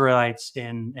to the Israelites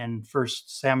in 1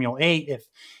 Samuel 8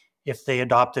 if they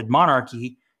adopted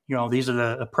monarchy. These are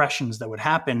the oppressions that would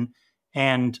happen,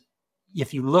 and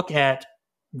if you look at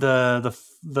the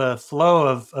flow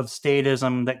of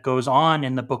statism that goes on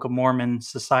in the Book of Mormon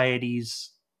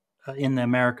societies in the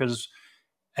Americas,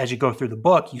 as you go through the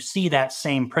book, you see that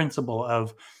same principle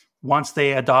of, once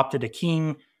they adopted a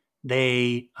king,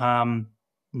 they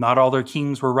not all their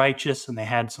kings were righteous, and they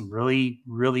had some really,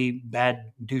 really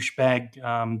bad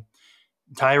douchebag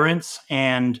tyrants,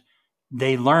 and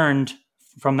they learned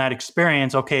from that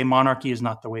experience, okay, monarchy is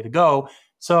not the way to go.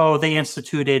 So they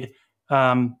instituted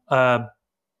a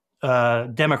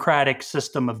democratic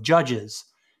system of judges.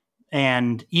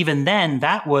 And even then,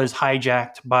 that was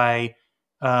hijacked by,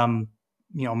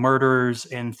 murderers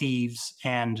and thieves,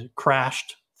 and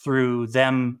crashed through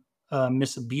them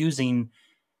misabusing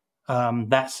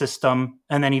that system.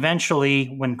 And then eventually,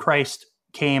 when Christ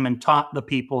came and taught the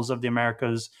peoples of the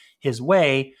Americas his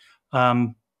way,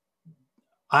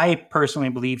 I personally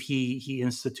believe he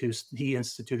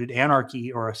instituted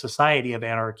anarchy, or a society of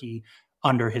anarchy,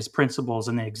 under his principles,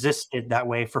 and they existed that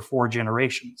way for 4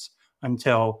 generations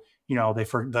until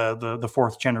the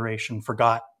 4th generation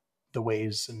forgot the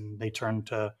ways and they turned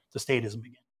to statism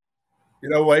again.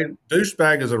 Wade,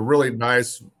 douchebag is a really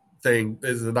nice thing.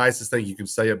 Is the nicest thing you can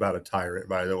say about a tyrant,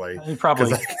 by the way.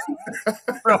 Probably.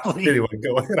 Probably. Anyway,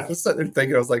 go ahead. I was sitting there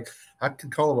thinking, I was like, I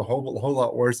could call him a whole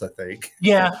lot worse, I think.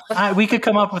 Yeah, we could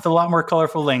come up with a lot more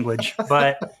colorful language.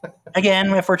 But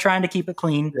again, if we're trying to keep it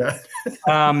clean.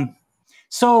 Yeah.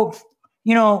 So,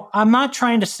 I'm not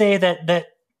trying to say that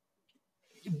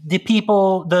the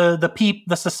people,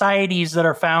 the societies that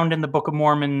are found in the Book of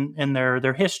Mormon and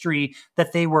their history,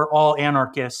 that they were all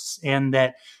anarchists and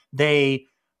that they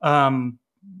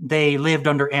lived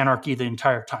under anarchy the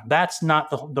entire time. That's not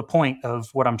the point of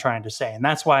what I'm trying to say. And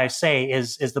that's why I say,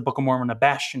 is the Book of Mormon a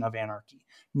bastion of anarchy?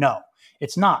 No,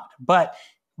 it's not. But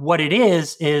what it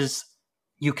is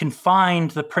you can find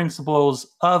the principles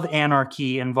of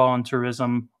anarchy and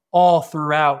voluntarism all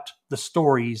throughout the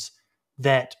stories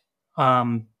that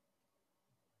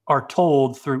are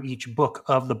told through each book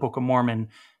of the Book of Mormon,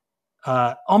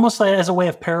 almost like as a way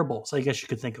of parables, I guess you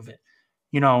could think of it.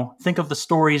 Think of the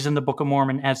stories in the Book of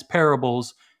Mormon as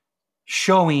parables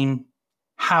showing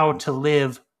how to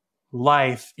live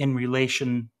life in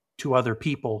relation to other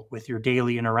people, with your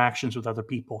daily interactions with other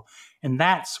people. And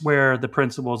that's where the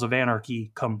principles of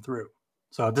anarchy come through.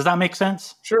 So does that make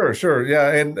sense? Sure. Yeah.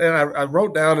 And I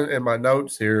wrote down in my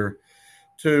notes here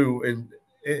too,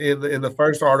 in the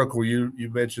first article, you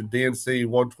mentioned DNC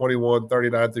 121,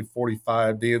 39 through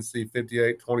 45, DNC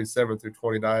 58, 27 through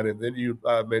 29, and then you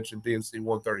mentioned DNC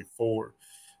 134.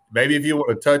 Maybe if you want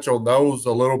to touch on those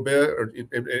a little bit, or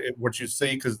what you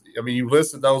see, because you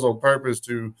listed those on purpose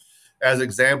as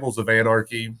examples of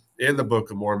anarchy in the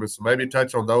Book of Mormon. So maybe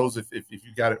touch on those if you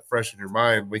got it fresh in your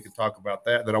mind. We can talk about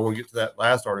that. Then I want to get to that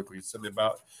last article you sent me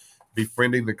about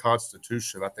befriending the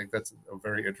Constitution. I think that's a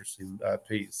very interesting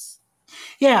piece.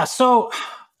 Yeah. So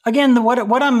again,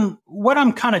 what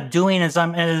I'm kind of doing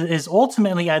is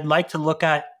ultimately I'd like to look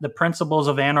at the principles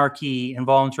of anarchy and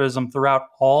voluntarism throughout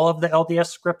all of the LDS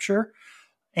scripture,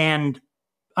 and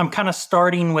I'm kind of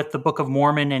starting with the Book of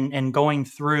Mormon and going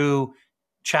through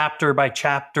chapter by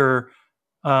chapter,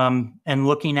 and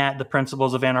looking at the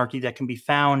principles of anarchy that can be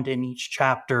found in each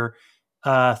chapter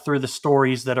through the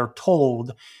stories that are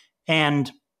told. And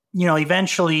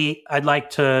eventually I'd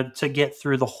like to get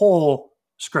through the whole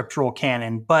scriptural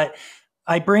canon. But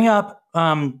I bring up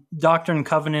Doctrine and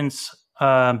Covenants,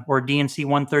 or DNC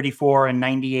 134 and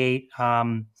 98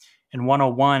 and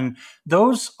 101.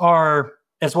 Those are,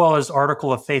 as well as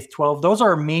Article of Faith 12, those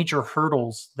are major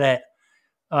hurdles that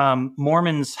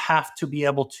Mormons have to be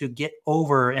able to get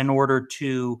over in order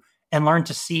to, and learn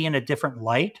to see in a different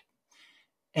light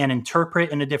and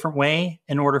interpret in a different way,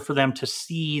 in order for them to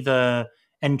see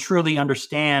and truly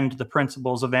understand the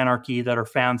principles of anarchy that are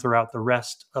found throughout the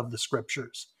rest of the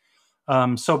scriptures.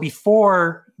 So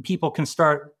before people can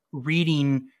start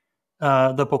reading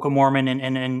the Book of Mormon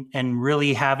and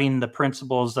really having the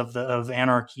principles of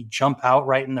anarchy jump out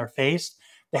right in their face,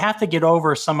 they have to get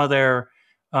over some of their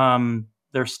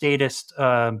statist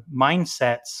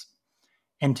mindsets.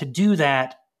 And to do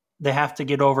that, they have to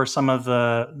get over some of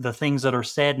the things that are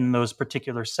said in those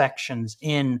particular sections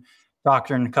in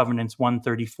Doctrine and Covenants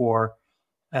 134,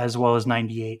 as well as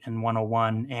 98 and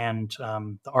 101, and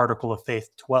the Article of Faith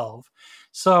 12.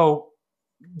 So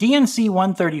DNC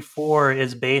 134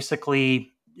 is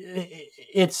basically,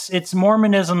 it's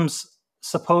Mormonism's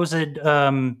supposed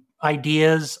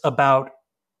ideas about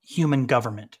human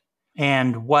government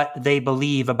and what they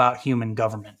believe about human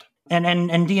government. And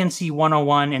DNC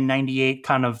 101 and 98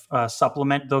 kind of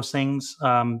supplement those things.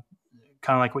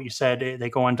 Kind of like what you said,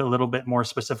 they go into a little bit more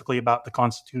specifically about the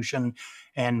Constitution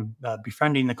and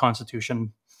befriending the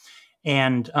Constitution.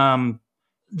 And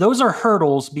those are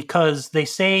hurdles because they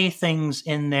say things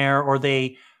in there, or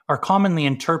they are commonly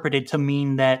interpreted to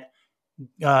mean that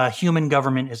human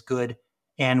government is good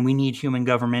and we need human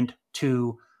government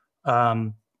to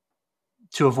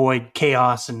avoid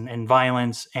chaos and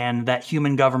violence, and that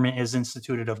human government is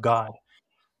instituted of God.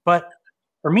 But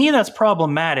for me, that's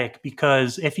problematic,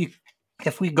 because if you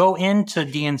if we go into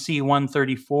D&C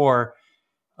 134,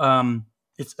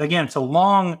 it's a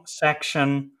long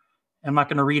section. I'm not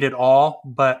going to read it all,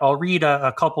 but I'll read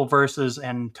a couple verses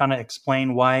and kind of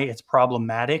explain why it's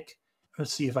problematic.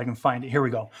 Let's see if I can find it. Here we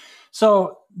go.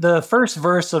 So the first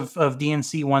verse of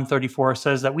D&C 134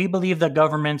 says that we believe that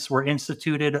governments were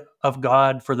instituted of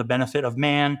God for the benefit of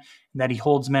man, and that he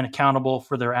holds men accountable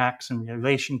for their acts in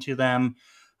relation to them,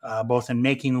 both in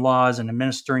making laws and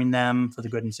administering them for the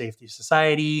good and safety of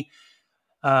society.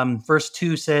 Verse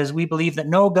 2 says, we believe that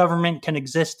no government can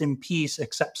exist in peace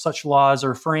except such laws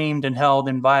are framed and held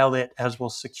inviolate as will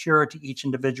secure to each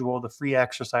individual the free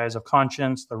exercise of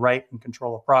conscience, the right and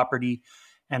control of property,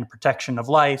 and protection of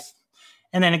life.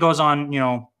 And then it goes on,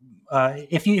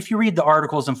 if you read the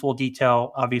articles in full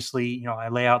detail, obviously, I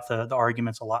lay out the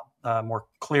arguments a lot more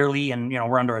clearly, and,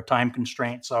 we're under a time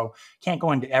constraint, so can't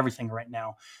go into everything right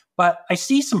now. But I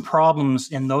see some problems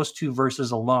in those two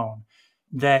verses alone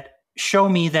that show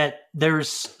me that there's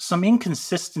some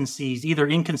inconsistencies, either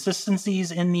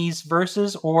inconsistencies in these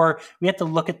verses, or we have to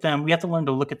learn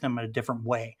to look at them in a different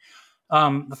way.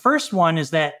 The first one is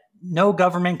that no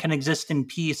government can exist in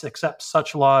peace except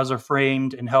such laws are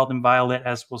framed and held inviolate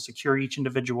as will secure each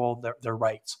individual their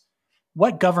rights.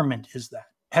 What government is that?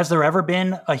 Has there ever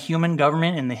been a human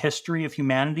government in the history of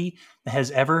humanity that has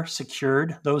ever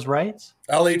secured those rights?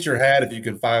 I'll eat your hat if you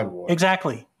can find one.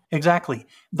 Exactly.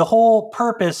 The whole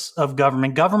purpose of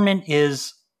government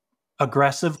is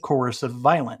aggressive, coercive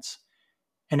violence.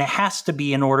 And it has to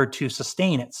be in order to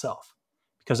sustain itself,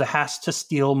 because it has to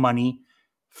steal money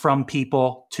from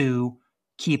people to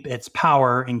keep its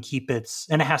power and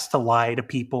and it has to lie to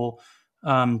people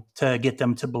to get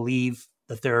them to believe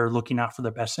that they're looking out for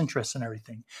their best interests and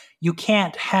everything. You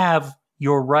can't have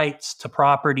your rights to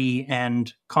property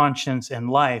and conscience and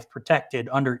life protected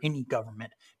under any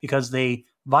government, because they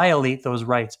violate those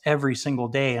rights every single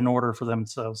day in order for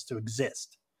themselves to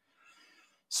exist.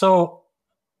 So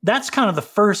that's kind of the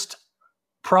first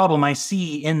problem I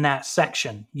see in that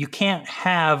section. You can't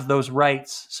have those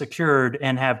rights secured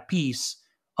and have peace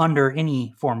under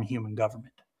any form of human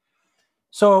government.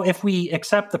 So if we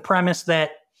accept the premise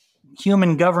that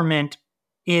human government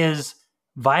is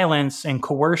violence and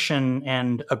coercion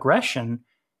and aggression,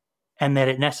 and that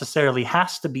it necessarily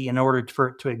has to be in order for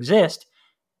it to exist,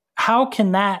 how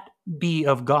can that be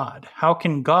of God? How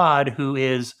can God, who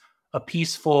is a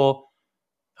peaceful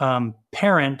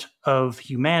parent of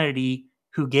humanity,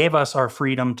 who gave us our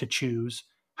freedom to choose,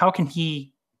 how can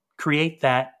he create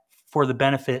that for the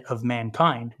benefit of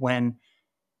mankind when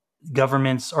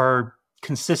governments are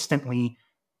consistently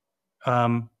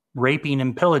raping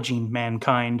and pillaging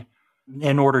mankind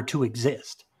in order to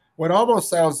exist? What almost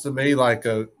sounds to me like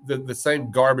the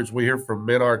same garbage we hear from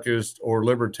minarchists or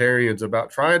libertarians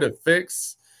about trying to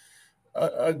fix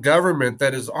a government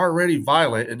that is already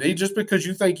violent. And just because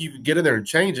you think you can get in there and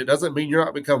change it doesn't mean you're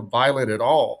not become violent at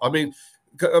all. I mean,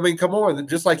 come on.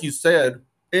 Just like you said,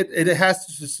 it has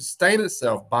to sustain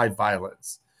itself by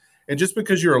violence. And just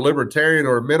because you're a libertarian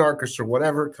or a minarchist or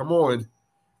whatever, come on.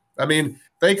 I mean,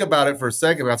 think about it for a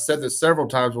second. I've said this several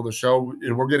times on the show,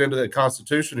 and we'll get into the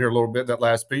Constitution here a little bit, that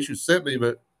last piece you sent me.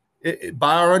 But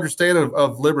by our understanding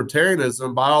of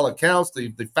libertarianism, by all accounts,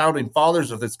 the founding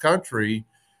fathers of this country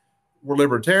were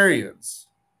libertarians.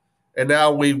 And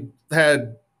now we've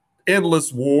had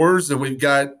endless wars, and we've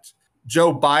got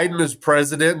Joe Biden as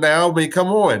president now. I mean, come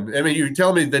on. I mean, you're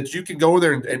telling me that you can go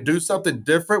there and do something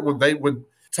different when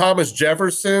Thomas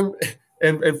Jefferson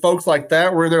and folks like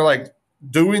that were in there like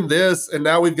doing this, and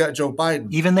now we've got Joe Biden.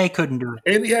 Even they couldn't do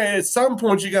it. And yeah, at some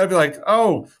point you got to be like,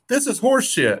 oh, this is horse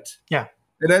shit. Yeah.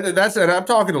 And I'm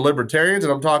talking to libertarians,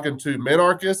 and I'm talking to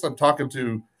minarchists, I'm talking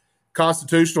to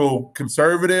constitutional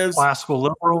conservatives,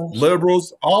 classical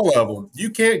liberals, all of them. You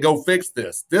can't go fix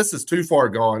this. This is too far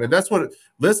gone. And that's what,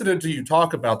 listening to you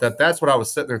talk about that, that's what I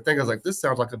was sitting there thinking. I was like, this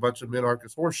sounds like a bunch of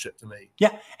minarchist horse shit to me.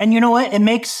 Yeah. And you know what? It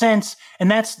makes sense.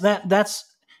 And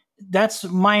that's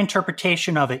my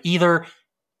interpretation of it. Either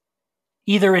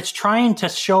it's trying to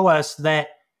show us that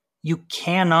you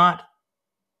cannot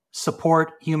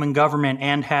support human government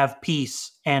and have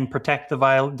peace and protect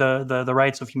the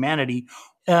rights of humanity.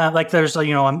 Like there's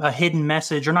a hidden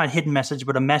message, or not a hidden message,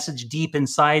 but a message deep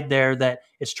inside there that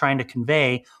it's trying to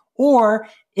convey. Or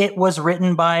it was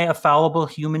written by a fallible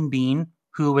human being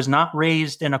who was not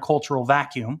raised in a cultural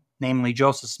vacuum, namely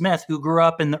Joseph Smith, who grew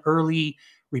up in the early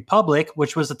Republic,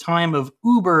 which was a time of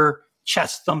uber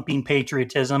chest-thumping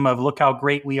patriotism of look how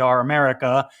great we are,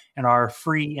 America, and our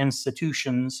free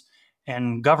institutions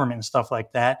and government and stuff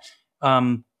like that.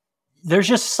 There's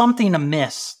just something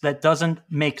amiss that doesn't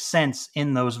make sense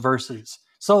in those verses.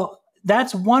 So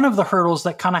that's one of the hurdles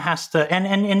that kind of has to, and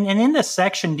in this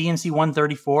section, DNC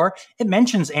 134, it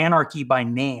mentions anarchy by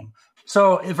name.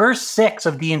 So verse 6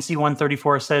 of DNC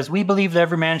 134 says, "We believe that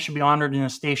every man should be honored in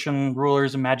his station,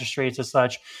 rulers and magistrates as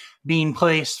such, being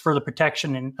placed for the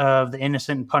protection of the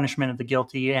innocent and punishment of the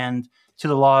guilty, and to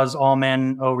the laws all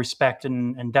men owe respect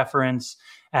and deference,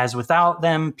 as without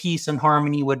them peace and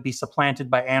harmony would be supplanted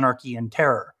by anarchy and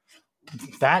terror."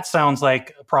 That sounds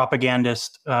like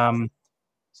propagandist,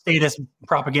 statist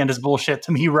propagandist bullshit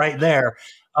to me right there.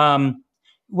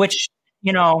 Which,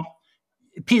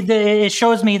 it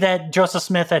shows me that Joseph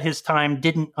Smith at his time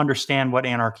didn't understand what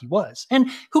anarchy was. And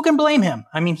who can blame him?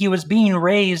 I mean, he was being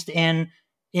raised in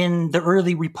the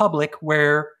early republic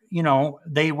where,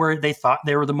 they thought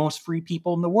they were the most free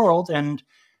people in the world. And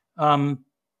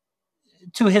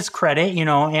to his credit,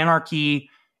 anarchy,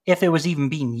 if it was even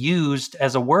being used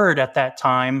as a word at that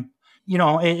time,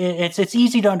 it's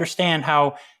easy to understand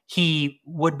how he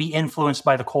would be influenced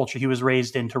by the culture he was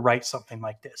raised in to write something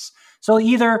like this. So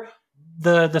either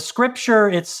the scripture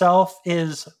itself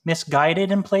is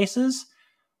misguided in places,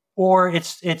 or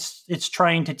it's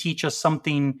trying to teach us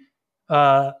something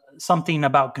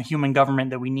about human government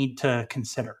that we need to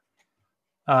consider.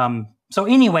 So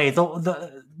anyway,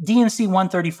 the DNC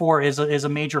 134 is a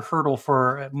major hurdle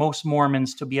for most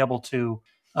Mormons to be able to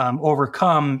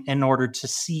overcome in order to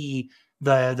see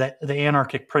the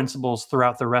anarchic principles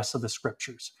throughout the rest of the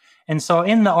scriptures. And so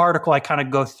in the article, I kind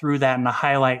of go through that and I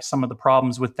highlight some of the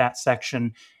problems with that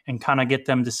section and kind of get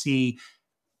them to see,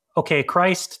 okay,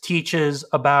 Christ teaches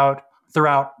about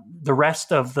throughout the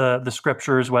rest of the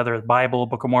scriptures, whether the Bible,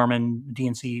 Book of Mormon,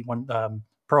 DNC,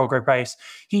 Pearl of Great Price,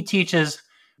 he teaches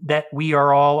that we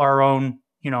are all our own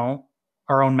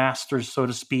masters, so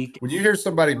to speak. When you hear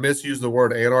somebody misuse the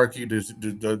word anarchy, does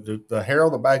the hair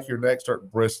on the back of your neck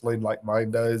start bristling like mine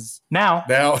does? Now,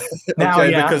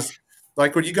 okay, yeah. Because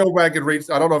like when you go back and read,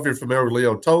 I don't know if you're familiar with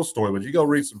Leo Tolstoy, but you go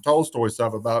read some Tolstoy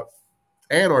stuff about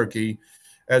anarchy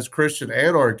as Christian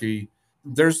anarchy.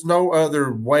 There's no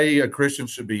other way a Christian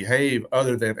should behave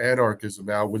other than anarchism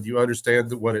now when you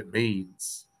understand what it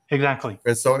means. Exactly.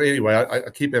 And so anyway, I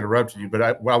keep interrupting you, but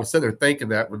I was sitting there thinking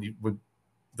that when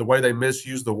the way they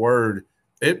misuse the word,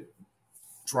 it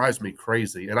drives me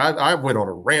crazy. And I went on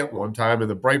a rant one time in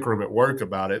the break room at work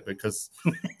about it because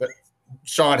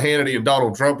Sean Hannity and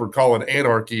Donald Trump are calling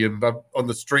anarchy and on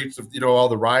the streets of, all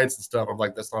the riots and stuff. I'm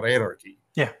like, that's not anarchy.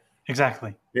 Yeah,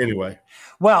 exactly. Anyway.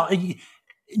 Well,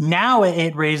 now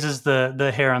it raises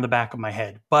the hair on the back of my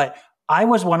head, but I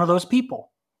was one of those people.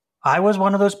 I was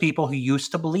one of those people who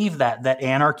used to believe that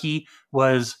anarchy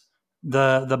was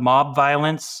the mob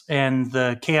violence and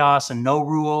the chaos and no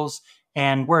rules,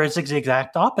 and whereas it's the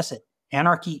exact opposite.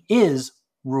 Anarchy is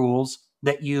rules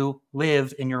that you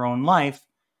live in your own life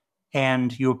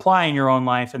and you apply in your own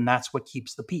life, and that's what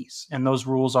keeps the peace. And those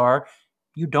rules are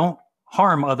you don't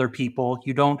harm other people,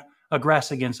 you don't aggress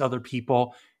against other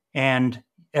people, and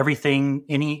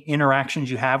any interactions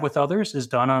you have with others is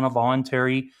done on a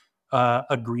voluntary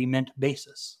agreement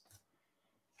basis.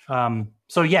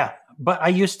 So yeah, but I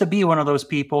used to be one of those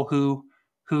people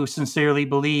who sincerely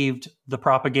believed the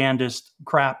propagandist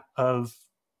crap of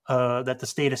that the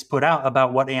statists put out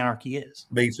about what anarchy is.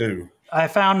 Me too. I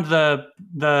found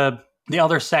the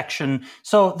other section.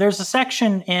 So there's a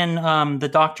section in the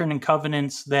Doctrine and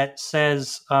Covenants that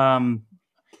says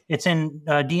it's in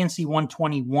DNC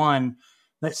 121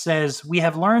 that says, "We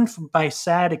have learned by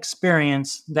sad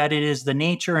experience that it is the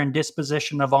nature and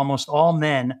disposition of almost all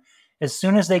men. As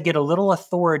soon as they get a little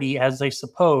authority, as they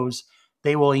suppose,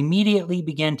 they will immediately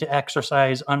begin to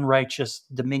exercise unrighteous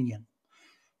dominion.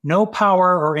 No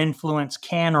power or influence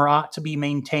can or ought to be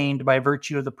maintained by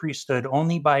virtue of the priesthood,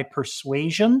 only by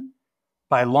persuasion,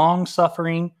 by long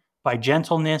suffering, by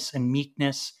gentleness and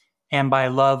meekness, and by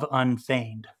love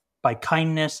unfeigned, by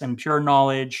kindness and pure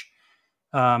knowledge,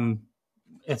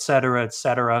 etc.,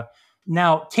 etc."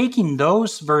 Now, taking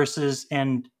those verses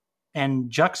and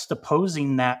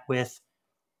juxtaposing that with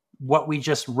what we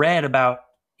just read about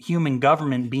human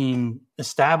government being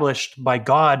established by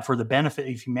God for the benefit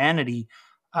of humanity,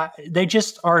 they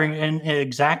just are in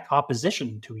exact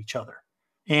opposition to each other.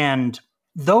 And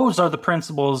those are the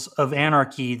principles of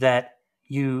anarchy that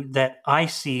I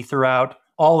see throughout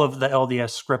all of the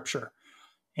LDS scripture.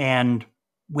 And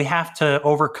we have to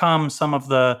overcome some of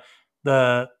the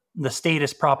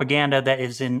statist propaganda that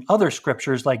is in other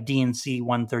scriptures like DNC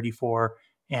 134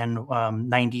 and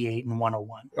 98 and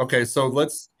 101. Okay, so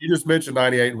you just mentioned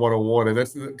 98 and 101, and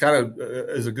that's kind of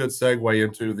is a good segue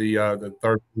into the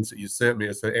third piece that you sent me.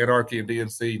 It's the Anarchy and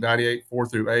DNC 98, 4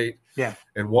 through 8, yeah,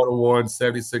 and 101,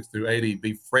 76 through 80,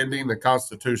 befriending the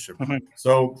Constitution. Mm-hmm.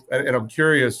 So, and I'm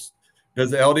curious,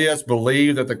 Does the LDS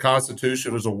believe that the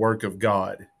Constitution is a work of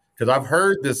God? Because I've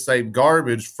heard this same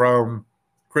garbage from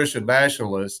Christian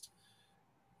nationalists.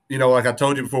 Like I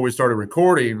told you before we started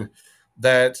recording,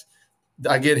 that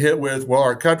I get hit with, well,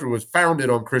 our country was founded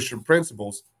on Christian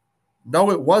principles.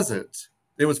 No, it wasn't.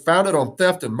 It was founded on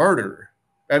theft and murder.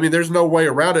 I mean, there's no way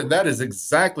around it. And that is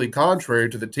exactly contrary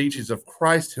to the teachings of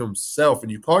Christ himself.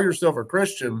 And you call yourself a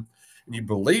Christian and you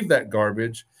believe that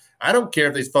garbage, I don't care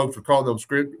if these folks were calling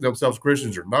themselves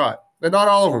Christians or not. And not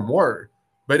all of them were.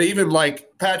 But even like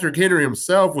Patrick Henry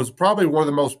himself was probably one of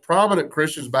the most prominent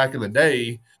Christians back in the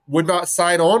day, would not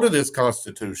sign on to this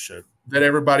Constitution that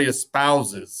everybody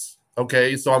espouses.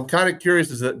 Okay, so I'm kind of curious: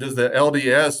 does the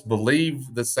LDS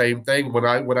believe the same thing when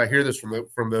I hear this from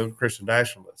the Christian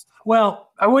nationalists?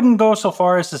 Well, I wouldn't go so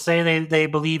far as to say they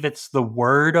believe it's the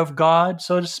word of God,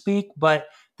 so to speak, but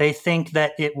they think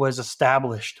that it was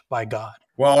established by God.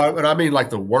 Well, I mean like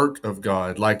the work of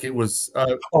God, like it was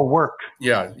work.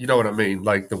 Yeah, you know what I mean,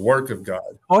 like the work of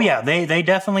God. Oh yeah, they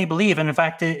definitely believe, and in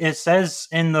fact, it says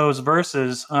in those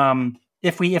verses.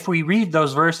 If we read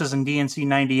those verses in D&C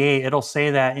 98, it'll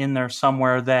say that in there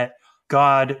somewhere that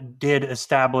God did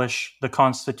establish the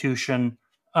Constitution.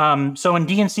 So in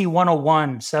D&C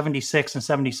 101, 76 and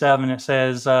 77, it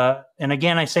says, and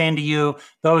again, I say unto you,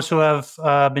 those who have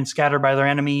been scattered by their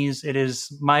enemies, it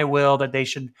is my will that they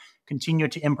should continue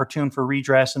to importune for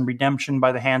redress and redemption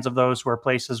by the hands of those who are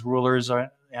placed as rulers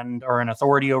and are in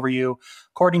authority over you,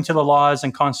 according to the laws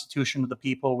and constitution of the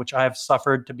people, which I have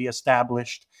suffered to be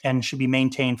established and should be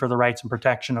maintained for the rights and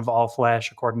protection of all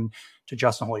flesh, according to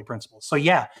just and holy principles. So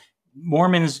yeah,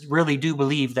 Mormons really do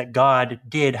believe that God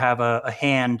did have a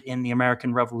hand in the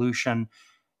American Revolution.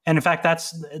 And in fact,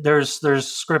 there's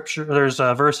scripture, there's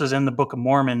verses in the Book of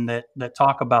Mormon that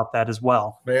talk about that as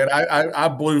well. Man, I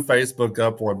blew Facebook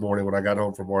up one morning when I got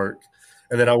home from work,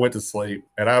 and then I went to sleep,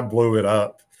 and I blew it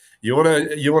up. You want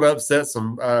to upset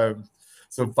some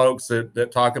folks that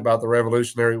talk about the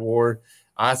Revolutionary War?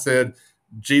 I said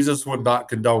Jesus would not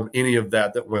condone any of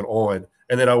that went on,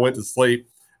 and then I went to sleep,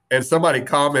 and somebody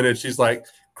commented, she's like,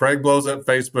 Craig blows up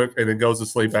Facebook and then goes to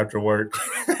sleep after work.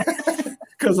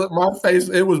 Because my face,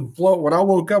 it was blown. When I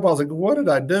woke up, I was like, what did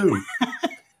I do?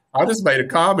 I just made a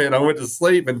comment. I went to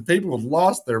sleep, and people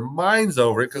lost their minds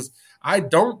over it because I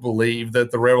don't believe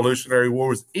that the Revolutionary War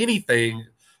was anything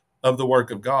of the work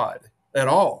of God at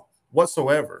all,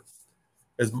 whatsoever.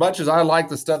 As much as I like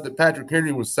the stuff that Patrick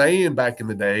Henry was saying back in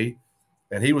the day,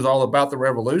 and he was all about the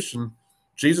revolution,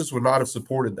 Jesus would not have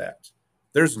supported that.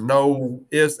 There's no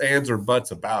ifs, ands, or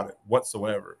buts about it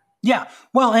whatsoever. Yeah,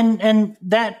 well, and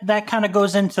that kind of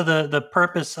goes into the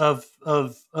purpose of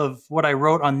what I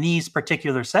wrote on these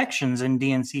particular sections in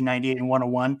D&C 98 and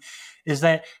 101, is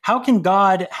that how can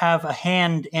God have a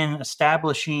hand in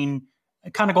establishing,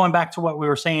 kind of going back to what we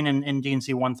were saying in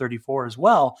D&C 134 as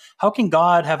well, how can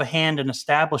God have a hand in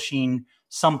establishing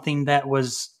something that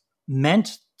was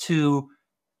meant to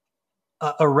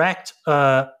erect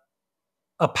a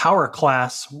power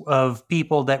class of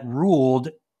people that ruled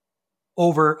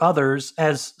over others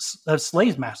as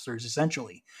slave masters,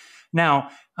 essentially. Now,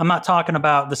 I'm not talking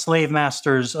about the slave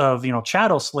masters of,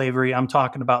 chattel slavery. I'm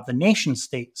talking about the nation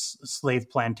state's slave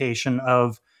plantation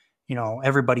of,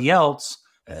 everybody else.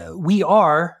 We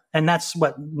are, and that's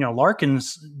what,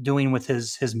 Larkin's doing with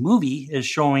his movie, is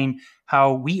showing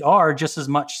how we are just as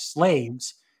much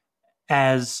slaves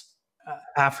as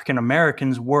African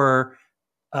Americans were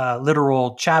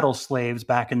literal chattel slaves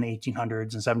back in the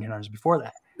 1800s and 1700s before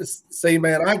that. See,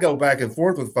 man, I go back and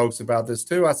forth with folks about this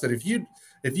too. I said, if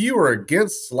you are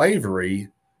against slavery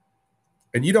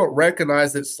and you don't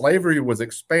recognize that slavery was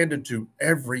expanded to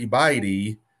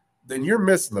everybody, then you're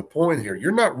missing the point here.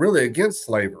 You're not really against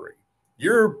slavery.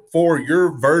 You're for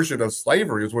your version of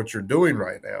slavery is what you're doing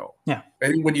right now. Yeah.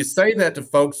 And when you say that to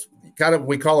folks,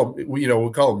 we call them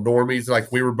normies.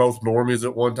 Like we were both normies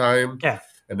at one time. Yeah.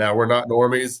 And now we're not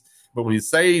normies. But when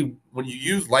you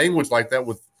use language like that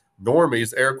with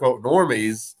normies, air quote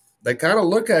normies, they kind of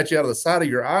look at you out of the side of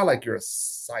your eye like you're a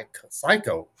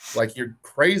psycho, like you're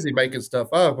crazy making stuff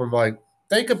up. I'm like,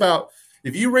 think about,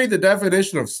 if you read the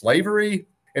definition of slavery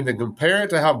and then compare it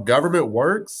to how government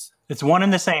works, it's one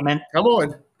and the same. And come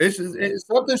on,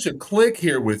 something should click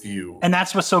here with you. And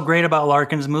that's what's so great about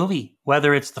Larkin's movie,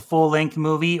 whether it's the full length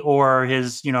movie or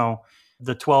his,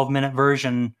 the 12-minute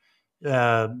version,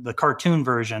 the cartoon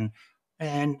version.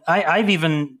 And I've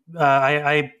even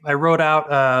I wrote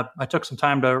out. I took some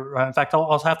time to. In fact,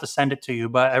 I'll have to send it to you.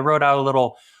 But I wrote out a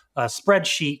little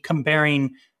spreadsheet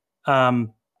comparing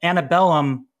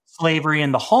antebellum slavery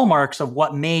and the hallmarks of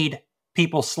what made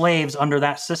people slaves under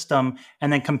that system,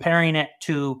 and then comparing it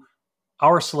to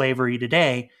our slavery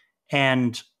today.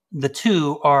 And the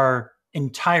two are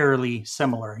entirely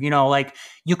similar. Like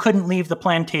you couldn't leave the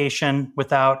plantation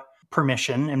without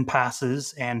permission and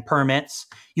passes and permits.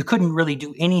 You couldn't really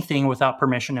do anything without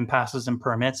permission and passes and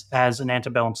permits as an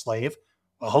antebellum slave.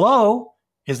 Well, hello,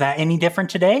 is that any different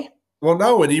today? Well,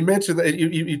 no, and you mentioned that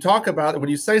you talk about it when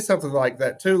you say something like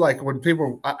that too. Like when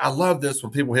people, I love this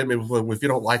when people hit me with, if you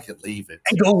don't like it, leave it.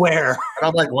 And go where? And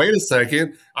I'm like, wait a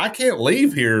second, I can't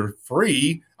leave here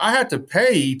free. I have to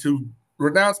pay to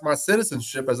renounce my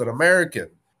citizenship as an American.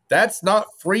 That's not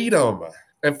freedom.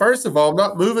 And first of all, I'm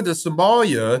not moving to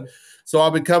Somalia so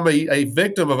I become a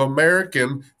victim of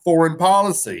American foreign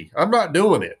policy. I'm not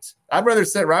doing it. I'd rather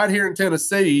sit right here in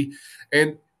Tennessee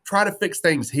and try to fix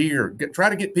things here, try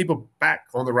to get people back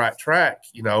on the right track.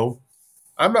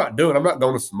 I'm not going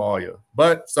to Somalia,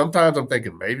 but sometimes I'm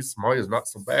thinking maybe Somalia is not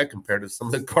so bad compared to some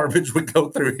of the garbage we go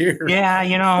through here.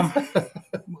 Yeah.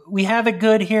 We have it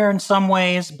good here in some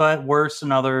ways, but worse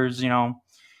in others.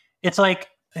 It's like,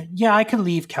 yeah, I could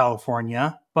leave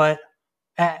California, but,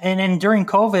 and during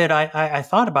COVID, I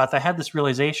thought about that. I had this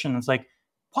realization. It's like,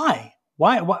 why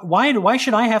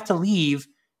should I have to leave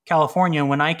California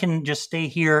when I can just stay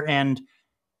here and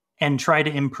try to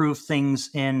improve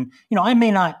things I may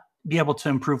not be able to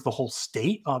improve the whole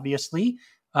state, obviously.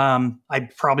 I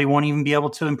probably won't even be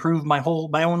able to improve my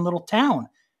own little town,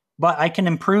 but I can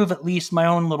improve at least my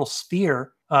own little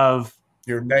sphere of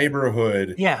your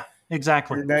neighborhood. Yeah,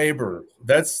 exactly. Your neighbor.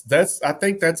 I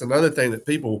think that's another thing that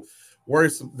people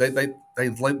worry.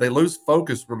 They lose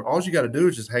focus when all you got to do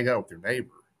is just hang out with your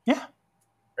neighbor. Yeah.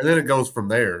 And then it goes from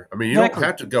there. I mean, you don't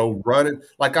have to go running.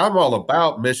 Like, I'm all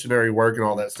about missionary work and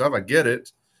all that stuff. I get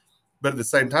it. But at the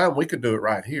same time, we could do it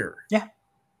right here. Yeah.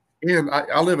 And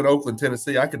I live in Oakland,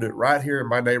 Tennessee. I could do it right here in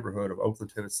my neighborhood of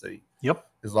Oakland, Tennessee. Yep.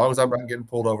 As long as I'm not getting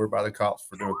pulled over by the cops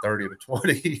for doing 30 to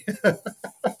 20.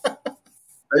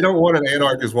 They don't want an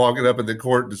anarchist walking up in the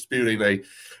court disputing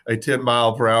a 10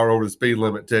 mile per hour over the speed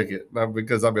limit ticket,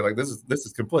 because I'll be like, this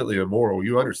is completely immoral.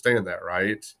 You understand that,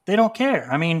 right? They don't care.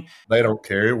 I mean, they don't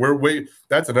care.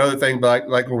 That's another thing. Like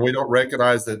when we don't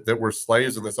recognize that we're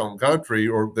slaves in this own country,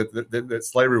 or that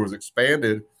slavery was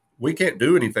expanded, we can't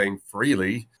do anything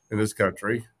freely in this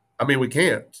country. I mean, we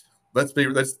can't. Let's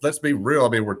be real. I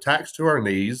mean, we're taxed to our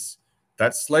knees.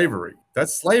 That's slavery.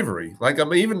 Like, I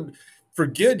mean, even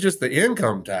forget just the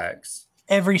income tax.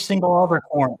 Every single other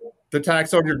form. The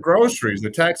tax on your groceries, the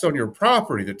tax on your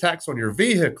property, the tax on your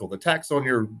vehicle, the tax on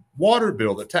your water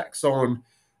bill,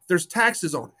 there's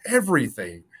taxes on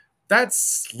everything. That's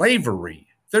slavery.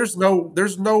 There's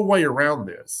no way around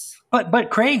this. But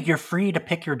Craig, you're free to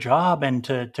pick your job and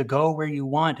to go where you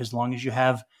want, as long as you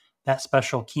have that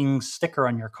special King sticker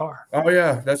on your car. Oh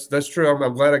yeah, that's true.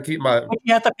 I'm glad I keep my. But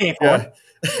you have to pay for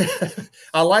it.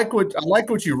 I like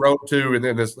what you wrote too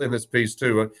in this piece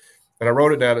too, and I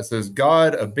wrote it down. It says,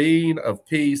 God, a being of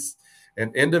peace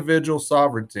and individual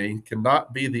sovereignty,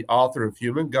 cannot be the author of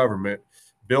human government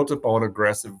built upon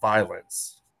aggressive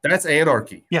violence. That's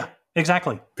anarchy. Yeah,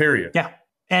 exactly. Period. Yeah,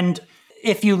 and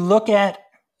if you look at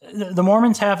the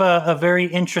Mormons, have a very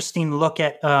interesting look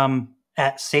at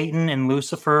Satan and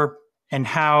Lucifer, and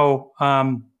how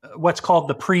what's called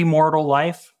the pre-mortal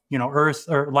life, Earth,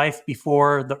 or life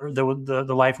before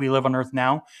the life we live on Earth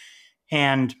now.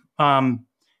 And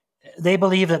they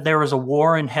believe that there was a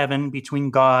war in heaven between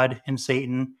God and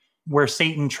Satan, where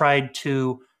Satan tried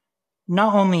to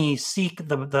not only seek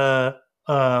the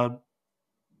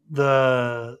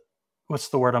what's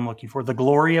the word I'm looking for? The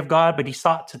glory of God, but he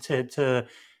sought to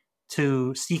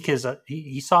seek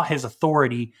he sought his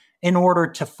authority in order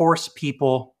to force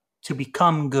people to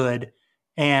become good,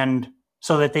 and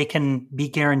so that they can be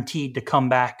guaranteed to come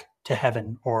back to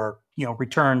heaven, or,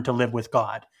 return to live with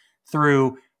God,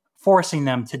 through forcing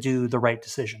them to do the right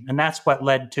decision. And that's what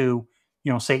led to,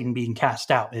 Satan being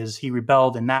cast out, is he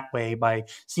rebelled in that way by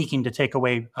seeking to take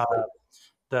away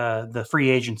the free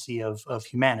agency of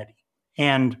humanity.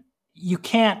 And you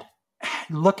can't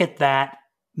look at that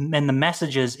and the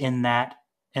messages in that,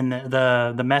 and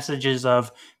the messages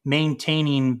of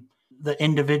maintaining the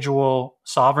individual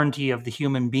sovereignty of the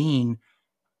human being,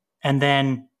 and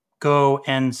then go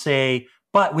and say,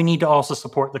 but we need to also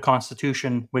support the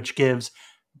Constitution, which gives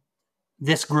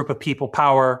this group of people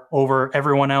power over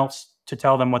everyone else to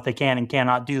tell them what they can and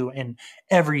cannot do in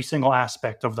every single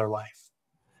aspect of their life.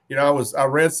 I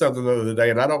read something the other day,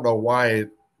 and I don't know why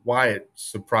it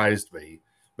surprised me,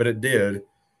 but it did.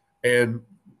 And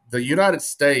the United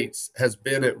States has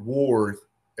been at war,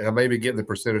 and I may be getting the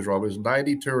percentage wrong, it was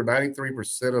 92 or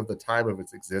 93% of the time of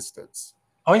its existence.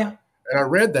 Oh, yeah. And I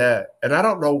read that, and I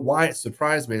don't know why it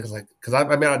surprised me. Because I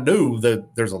knew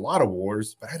that there's a lot of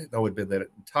wars, but I didn't know it'd been that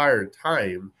entire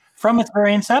time. From its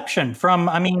very inception.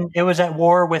 It was at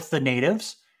war with the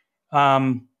natives,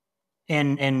 in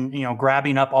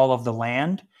grabbing up all of the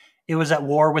land. It was at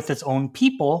war with its own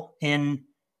people in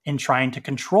trying to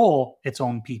control its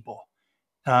own people,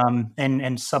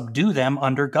 and subdue them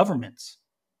under governments.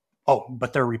 Oh,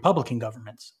 but they're Republican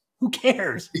governments. Who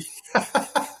cares?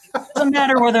 Doesn't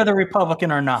matter whether they're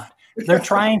Republican or not. They're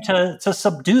trying to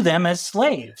subdue them as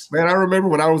slaves. Man, I remember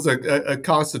when I was a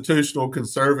constitutional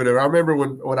conservative, I remember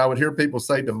when I would hear people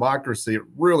say democracy, it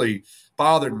really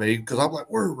bothered me because I'm like,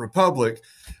 we're a republic.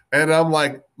 And I'm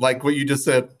like what you just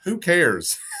said, who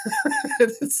cares?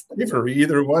 It's slavery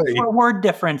either way. It's a word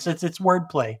difference. It's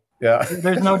wordplay. Yeah.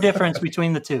 There's no difference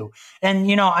between the two. And,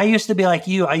 I used to be like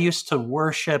you. I used to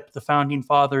worship the founding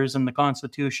fathers and the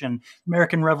Constitution.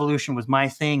 American Revolution was my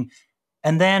thing.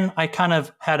 And then I kind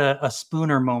of had a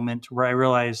Spooner moment where I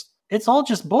realized it's all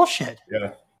just bullshit.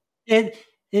 Yeah.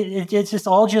 It's just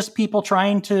all just people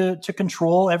trying to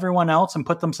control everyone else and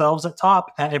put themselves at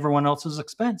top at everyone else's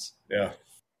expense. Yeah.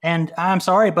 And I'm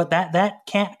sorry, but that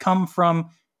can't come from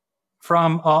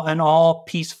an all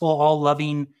peaceful, all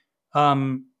loving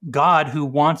God who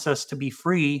wants us to be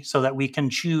free so that we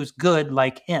can choose good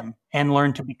like him and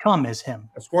learn to become as him.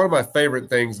 That's one of my favorite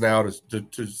things now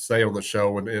to say on the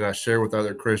show, and I share with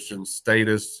other Christians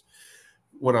status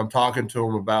when I'm talking to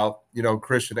them about,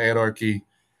 Christian anarchy,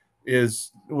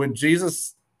 is when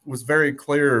Jesus was very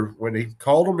clear when he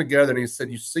called them together and he said,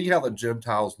 you see how the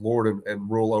Gentiles lord and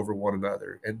rule over one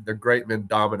another and the great men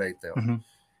dominate them. Mm-hmm.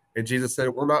 And Jesus said,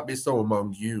 it will not be so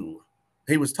among you.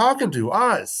 He was talking to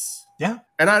us. Yeah.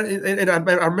 And I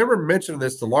remember mentioning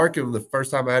this to Larkin the first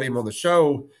time I had him on the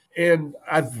show. And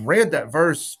I've read that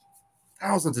verse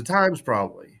thousands of times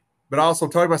probably. But I also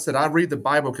told him, I said, I read the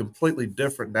Bible completely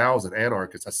different now as an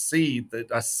anarchist. I see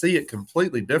it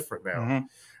completely different now. Mm-hmm.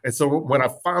 And so when I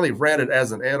finally read it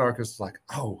as an anarchist, it's like,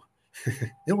 oh,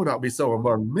 it will not be so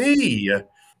among me. And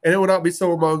it will not be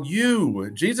so among you.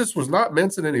 Jesus was not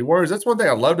mincing any words. That's one thing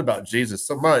I loved about Jesus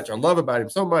so much. I love about him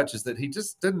so much is that he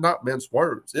just did not mince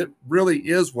words. It really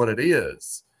is what it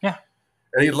is. Yeah.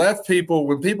 And he left people,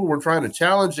 when people were trying to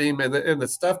challenge him and the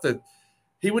stuff that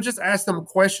he would just ask them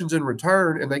questions in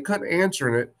return and they couldn't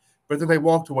answer it, but then they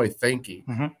walked away thinking.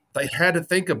 Mm-hmm. They had to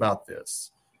think about this.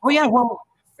 Oh, yeah. Well,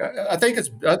 I think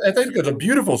it's a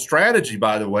beautiful strategy,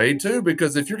 by the way, too,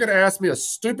 because if you're going to ask me a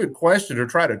stupid question or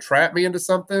try to trap me into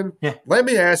something, let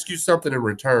me ask you something in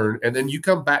return, and then you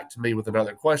come back to me with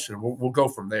another question. We'll go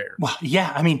from there. Well,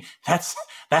 yeah, I mean that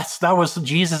was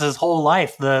Jesus's whole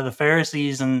life. The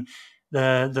Pharisees and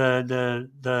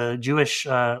the Jewish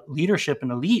leadership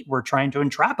and elite were trying to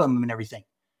entrap him and everything.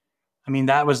 I mean,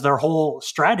 that was their whole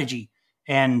strategy.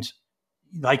 And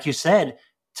like you said,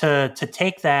 to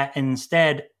take that and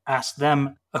instead ask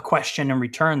them a question in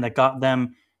return that got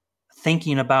them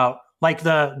thinking about, like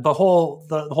the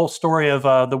whole story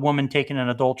of the woman taken in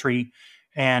adultery,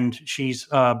 and she's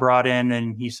brought in,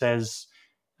 and he says,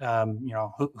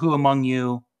 who among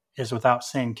you is without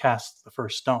sin, cast the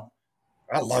first stone.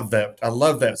 I love that. I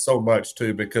love that so much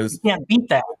too, because you can't beat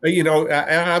that.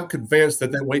 I'm convinced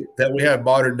that we have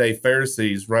modern day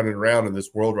Pharisees running around in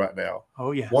this world right now.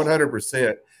 Oh yeah,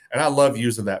 100%. And I love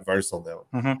using that verse on them.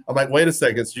 Mm-hmm. I'm like, wait a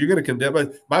second. So you're going to condemn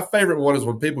it? My favorite one is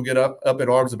when people get up in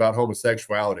arms about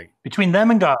homosexuality. Between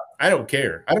them and God. I don't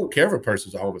care. I don't care if a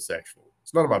person's a homosexual.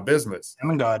 It's none of my business. Them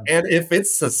and God. And if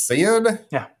it's a sin,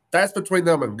 that's between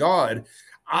them and God.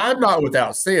 I'm not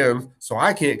without sin, so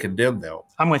I can't condemn them.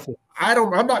 I'm with you.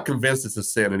 I'm not convinced it's a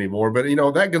sin anymore, but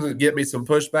that going to get me some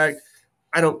pushback.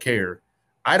 I don't care.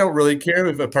 I don't really care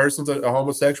if a person's a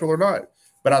homosexual or not.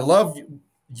 But I love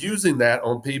using that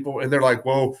on people, and they're like,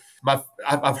 well,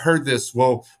 I've heard this,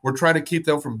 well, we're trying to keep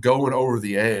them from going over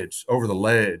the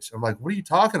ledge. I'm like, what are you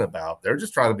talking about? They're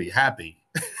just trying to be happy.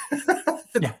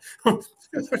 Yeah.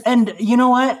 And you know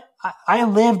what? I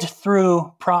lived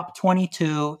through Prop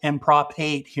 22 and Prop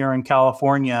 8 here in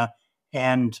California,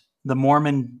 and the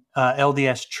Mormon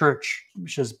LDS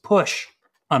Church's push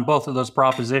on both of those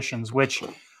propositions, which,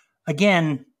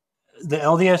 again, the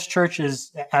LDS Church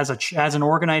is, as an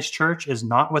organized church, is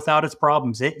not without its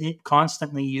problems. It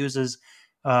constantly uses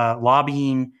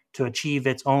lobbying to achieve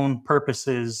its own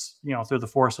purposes, through the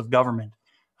force of government.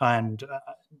 And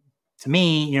to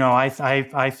me,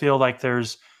 I feel like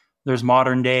there's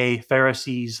modern day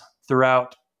Pharisees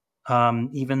throughout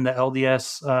even the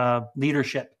LDS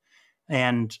leadership.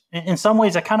 And in some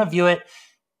ways, I kind of view it,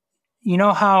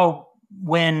 how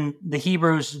when the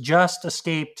Hebrews just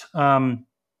escaped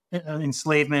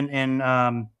enslavement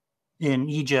in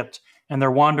Egypt, and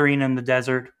they're wandering in the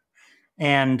desert,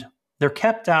 and they're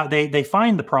kept out. They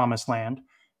find the promised land,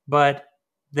 but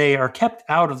they are kept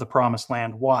out of the promised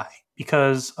land. Why?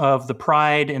 Because of the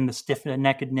pride and the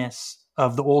stiff-neckedness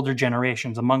of the older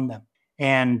generations among them.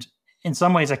 And in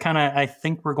some ways, I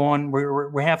think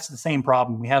we have the same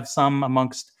problem. We have some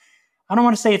amongst, I don't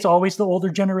want to say it's always the older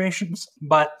generations,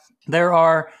 but there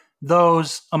are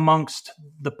those amongst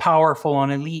the powerful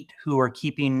and elite who are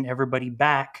keeping everybody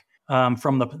back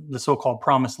from the so-called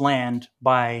promised land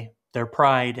by their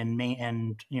pride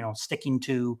and sticking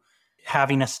to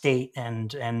having a state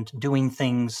and doing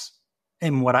things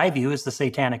in what I view as the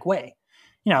satanic way.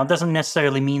 It doesn't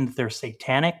necessarily mean that they're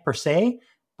satanic per se,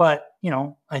 but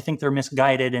I think they're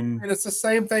misguided. And it's the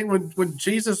same thing when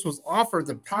Jesus was offered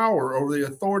the power over the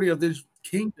authority of these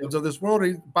kingdoms of this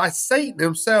world by Satan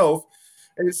himself.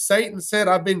 And Satan said,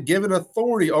 I've been given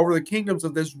authority over the kingdoms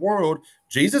of this world.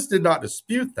 Jesus did not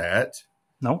dispute that.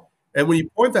 No. And when you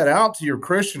point that out to your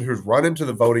Christian who's running to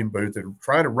the voting booth and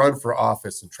trying to run for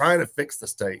office and trying to fix the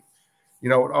state,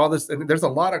 all this, and there's a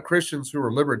lot of Christians who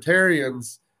are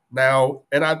libertarians now,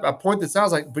 and I point this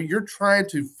out, but you're trying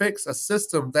to fix a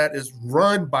system that is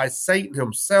run by Satan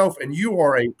himself, and you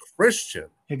are a Christian.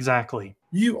 Exactly.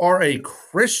 You are a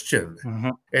Christian. Mm-hmm.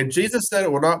 And Jesus said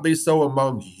it will not be so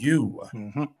among you.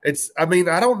 Mm-hmm.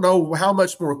 I don't know how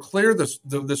much more clear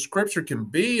the scripture can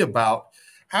be about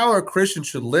how a Christian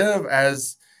should live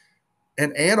as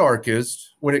an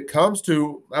anarchist when it comes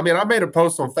to, I made a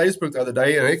post on Facebook the other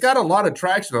day, and it got a lot of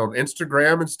traction on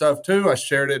Instagram and stuff too. I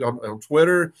shared it on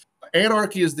Twitter.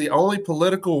 Anarchy is the only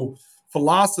political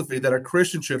philosophy that a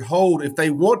Christian should hold if they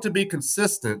want to be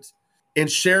consistent in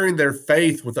sharing their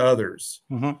faith with others.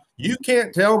 Mm-hmm. You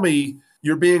can't tell me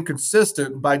you're being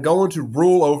consistent by going to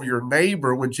rule over your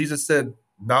neighbor when Jesus said,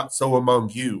 not so among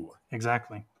you.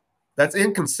 Exactly. That's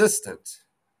inconsistent.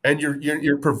 And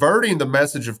you're perverting the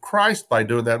message of Christ by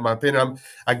doing that, in my opinion.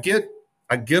 I get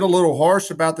a little harsh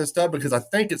about this stuff because I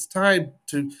think it's time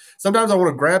to, sometimes I want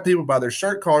to grab people by their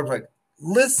shirt collar and be like,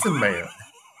 listen, man.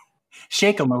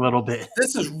 Shake them a little bit.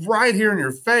 This is right here in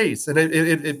your face. And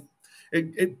it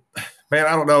man,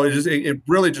 I don't know. It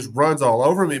really just runs all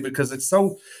over me because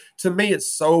to me,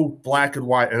 it's so black and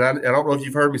white. And I don't know if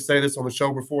you've heard me say this on the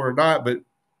show before or not, but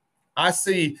I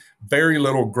see very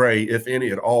little gray, if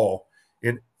any at all,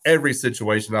 in every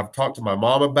situation. I've talked to my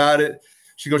mom about it.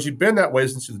 She goes, you've been that way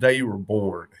since the day you were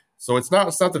born. So it's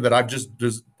not something that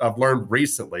I've learned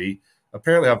recently.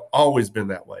 Apparently, I've always been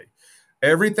that way.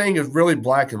 Everything is really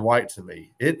black and white to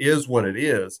me. It is what it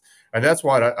is. And that's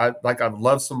why I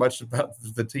love so much about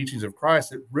the teachings of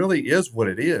Christ. It really is what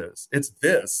it is. It's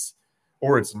this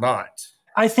or it's not.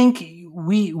 I think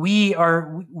we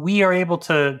are able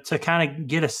to kind of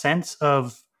get a sense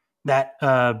of that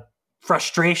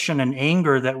frustration and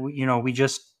anger that we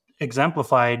just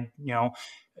exemplified.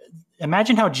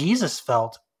 Imagine how Jesus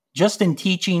felt just in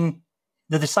teaching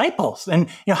the disciples, and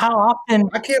how often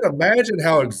I can't imagine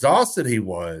how exhausted he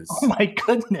was. Oh my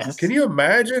goodness! Can you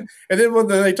imagine? And then when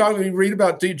they talk to me, read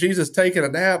about Jesus taking a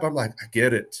nap, I'm like, I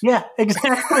get it. Yeah,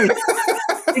 exactly.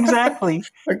 Exactly.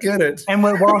 I get it. And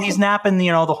while he's napping,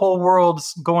 the whole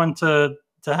world's going to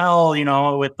hell,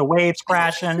 with the waves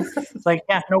crashing. It's like,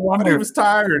 yeah, no wonder. He was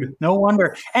tired. No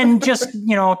wonder. And just,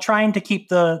 trying to keep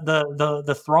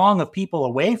the throng of people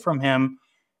away from him.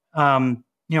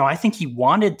 I think he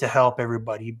wanted to help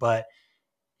everybody, but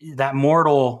the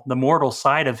mortal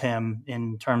side of him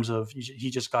in terms of he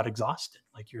just got exhausted,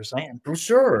 like you're saying. I'm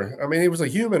sure. He was a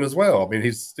human as well. He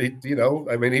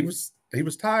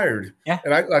was tired. Yeah.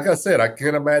 And like I said, I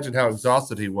can't imagine how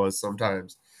exhausted he was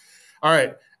sometimes. All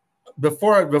right.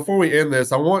 Before we end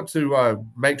this, I want to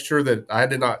make sure that I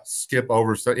did not skip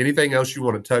over. So anything else you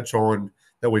want to touch on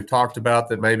that we've talked about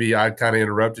that maybe I kind of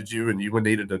interrupted you and you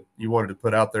wanted to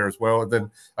put out there as well? And then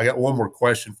I got one more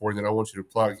question for you, and I want you to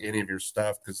plug any of your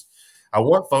stuff because I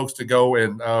want folks to go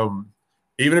and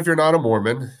even if you're not a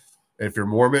Mormon, if you're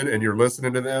Mormon and you're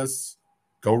listening to this,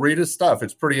 go read his stuff.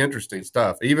 It's pretty interesting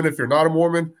stuff. Even if you're not a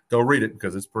Mormon, go read it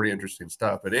because it's pretty interesting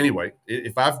stuff. But anyway,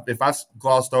 if I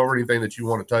glossed over anything that you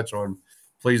want to touch on,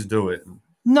 please do it.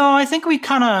 No, I think we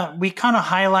kind of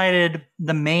highlighted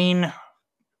the main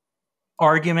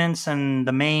arguments and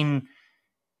the main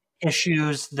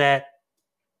issues that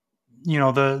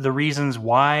the reasons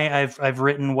why I've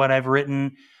written what I've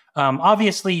written.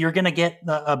 Obviously, you're going to get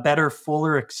a better,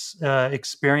 fuller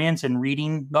experience in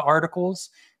reading the articles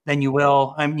than you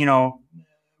will.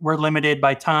 We're limited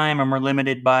by time, and we're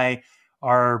limited by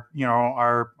our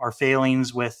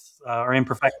failings with our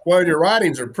imperfections. Well, your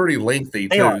writings are pretty lengthy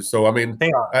too. Are. So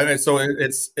they are. And so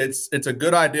it's a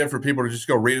good idea for people to just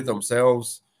go read it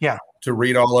themselves. Yeah. To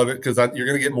read all of it because you're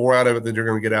going to get more out of it than you're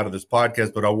going to get out of this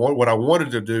podcast. But what I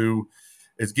wanted to do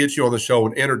is get you on the show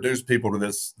and introduce people to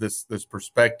this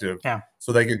perspective,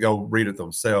 so they could go read it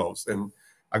themselves. And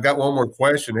I've got one more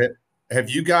question. Have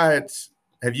you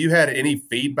had any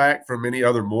feedback from any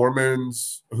other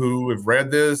Mormons who have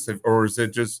read this, or is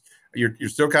it just you're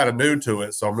still kind of new to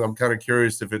it? So I'm kind of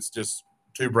curious if it's just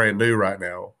too brand new right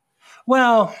now.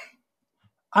 Well,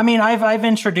 I mean, I've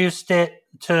introduced it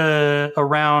to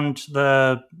around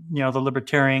the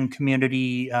libertarian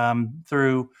community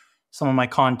through some of my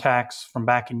contacts from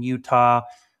back in Utah.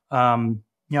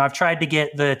 I've tried to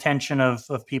get the attention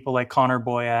of people like Connor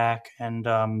Boyack,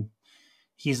 and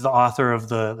he's the author of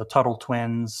the Tuttle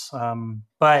Twins.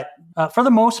 But for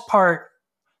the most part,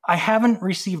 I haven't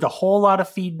received a whole lot of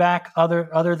feedback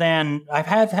other than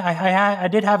I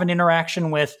did have an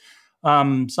interaction with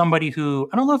somebody who,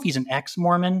 I don't know if he's an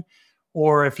ex-Mormon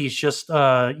or if he's just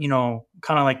kind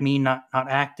of like me, not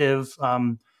active,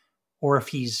 or if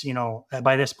he's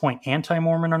by this point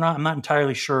anti-Mormon or not. I'm not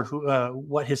entirely sure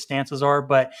what his stances are,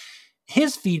 but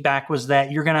his feedback was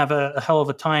that you're going to have a hell of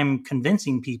a time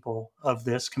convincing people of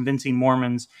this, convincing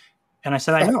Mormons. And I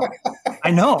said, I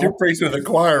know. You're preaching to the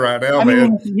choir right now,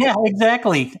 man. Yeah,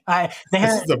 exactly.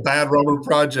 This is the Bad Roman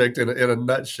Project in a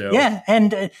nutshell. Yeah,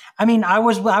 and I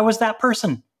was that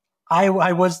person.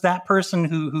 I was that person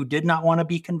who did not want to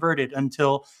be converted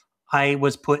until I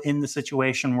was put in the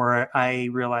situation where I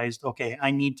realized, okay,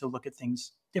 I need to look at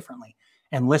things differently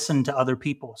and listen to other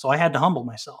people. So I had to humble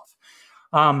myself.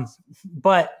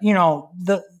 But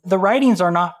the writings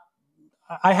are not.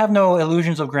 I have no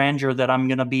illusions of grandeur that I'm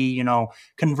going to be,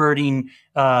 converting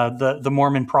the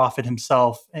Mormon prophet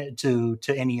himself to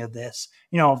any of this.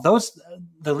 The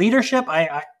leadership,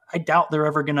 I doubt they're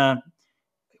ever going to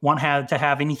want to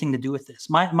have anything to do with this.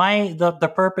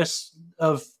 The purpose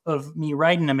of me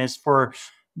writing them is for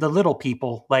the little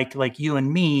people like you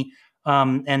and me,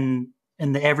 and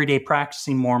the everyday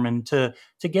practicing Mormon to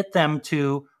get them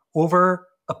to, over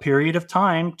a period of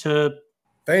time, to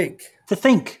think.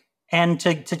 And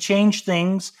to change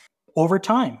things over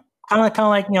time, kind of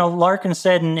like Larkin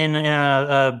said in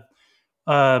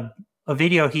a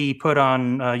video he put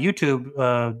on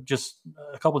YouTube just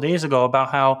a couple of days ago about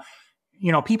how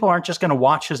people aren't just going to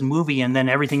watch his movie and then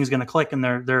everything's going to click and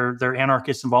they're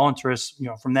anarchists and voluntarists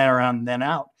from there on then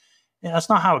out. That's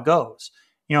not how it goes.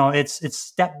 It's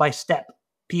step by step,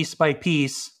 piece by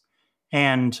piece,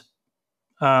 and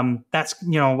that's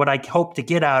what I hope to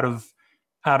get out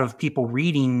of people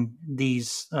reading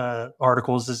these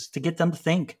articles is to get them to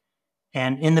think.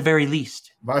 And in the very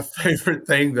least, my favorite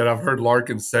thing that I've heard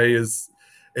Larkin say is,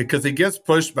 because he gets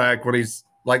pushback when he's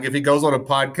like, if he goes on a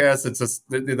podcast,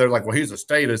 they're like, well, he's a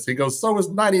statist. He goes, so is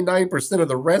 99% of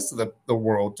the rest of the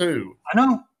world too. I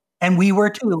know. And we were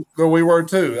too. Well, we were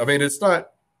too. I mean, I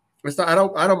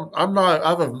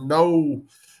have no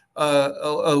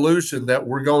illusion that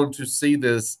we're going to see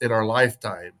this in our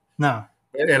lifetime. No.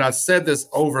 And I've said this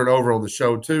over and over on the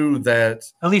show too, that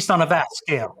at least on a vast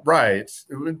scale, right?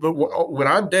 But when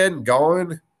I'm dead and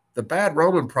gone, the Bad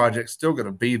Roman Project's still going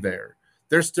to be there.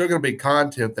 There's still going to be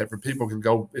content that for people can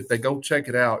go, if they go check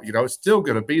it out, it's still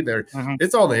going to be there. Mm-hmm.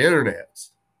 It's on the internet.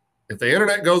 If the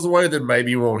internet goes away, then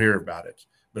maybe you won't hear about it.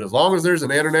 But as long as there's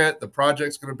an internet, the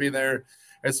project's going to be there.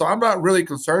 And so I'm not really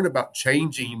concerned about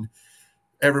changing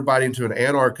everybody into an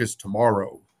anarchist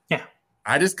tomorrow.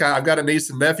 I've got a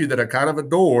niece and nephew that I kind of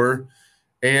adore,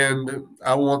 and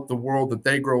I want the world that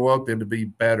they grow up in to be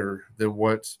better than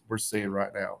what we're seeing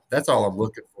right now. That's all I'm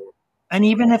looking for. And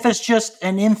even if it's just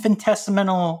an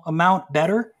infinitesimal amount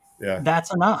better,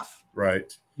 that's enough.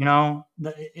 Right.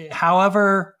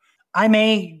 However, I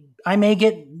may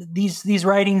get these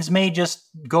writings may just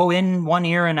go in one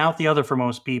ear and out the other for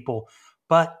most people,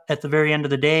 but at the very end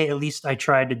of the day, at least I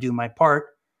tried to do my part.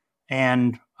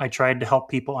 And I tried to help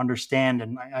people understand,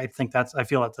 and I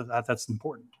feel that's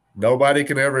important. Nobody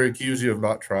can ever accuse you of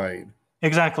not trying.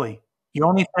 Exactly. You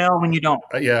only fail when you don't.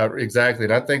 Yeah, exactly.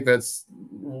 And I think that's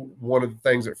one of the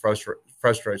things that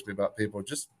frustrates me about people.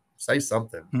 Just say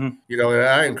something. Mm-hmm. And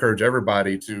I encourage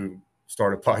everybody to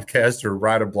start a podcast or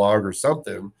write a blog or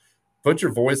something. Put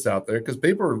your voice out there, because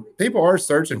people are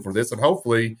searching for this, and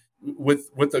hopefully with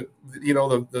the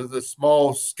the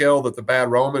small scale that the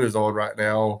Bad Roman is on right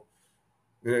now.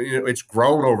 It's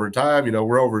grown over time.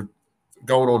 We're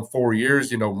going on 4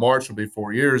 years. March will be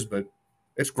 4 years, but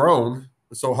it's grown.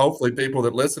 So hopefully people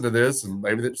that listen to this, and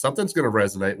maybe something's going to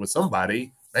resonate with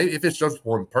somebody, maybe if it's just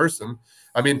one person.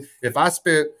 I mean, if I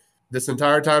spent this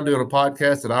entire time doing a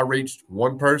podcast and I reached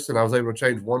one person, I was able to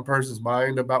change one person's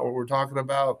mind about what we're talking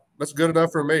about, that's good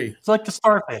enough for me. It's like the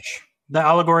starfish, the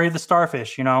allegory of the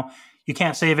starfish. You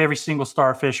can't save every single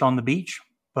starfish on the beach,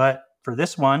 but for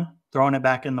this one, throwing it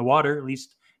back in the water, at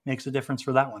least makes a difference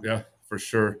for that one. Yeah, for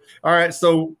sure. All right.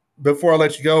 So before I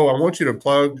let you go, I want you to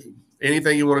plug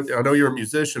anything you want to. I know you're a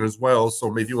musician as well.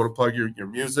 So if you want to plug your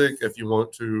music, if you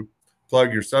want to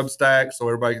plug your Substack so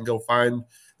everybody can go find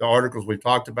the articles we've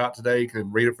talked about today,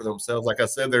 can read it for themselves. Like I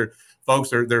said,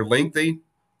 they're lengthy.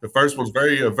 The first one's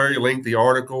a very lengthy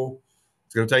article.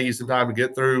 It's going to take you some time to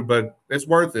get through, but it's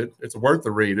worth it. It's worth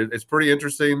the read. It's pretty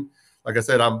interesting. Like I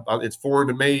said, it's foreign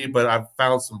to me, but I've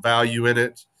found some value in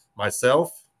it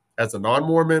myself as a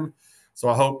non-Mormon. So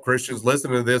I hope Christians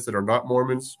listening to this that are not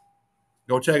Mormons,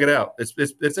 go check it out.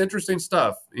 It's interesting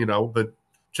stuff, but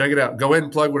check it out. Go ahead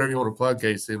and plug whatever you want to plug,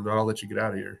 Casey, and I'll let you get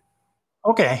out of here.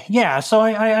 Okay. Yeah. So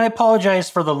I apologize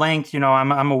for the length.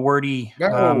 I'm a wordy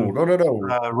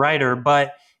writer,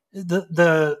 but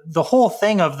the whole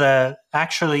thing of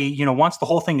once the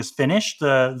whole thing is finished,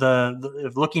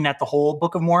 the looking at the whole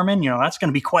Book of Mormon, that's going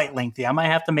to be quite lengthy. I might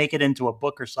have to make it into a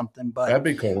book or something, but that'd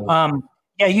be cool.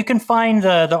 Yeah, you can find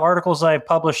the articles I've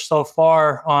published so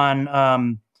far on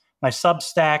my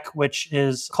Substack, which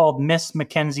is called Miss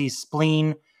Mackenzie's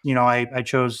Spleen. I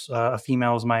chose a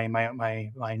female as my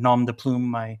nom de plume,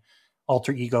 my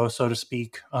alter ego, so to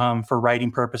speak, for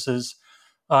writing purposes.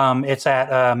 It's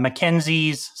at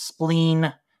Mackenzie's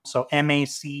Spleen, so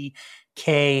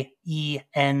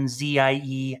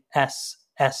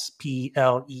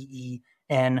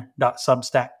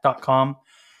MACKENZIESSPLEEN.substack.com.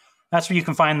 That's where you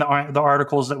can find the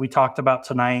articles that we talked about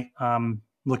tonight,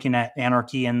 looking at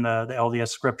anarchy and the LDS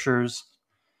scriptures.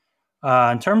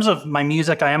 In terms of my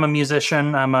music, I am a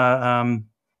musician. I'm a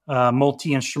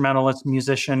multi-instrumentalist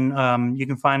musician. You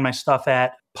can find my stuff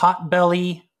at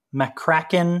Potbelly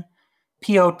McCracken,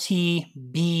 Potbelly,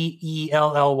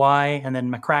 and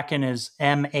then McCracken is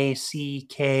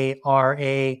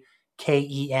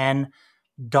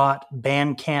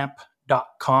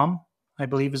MACKRAKEN.bandcamp.com, I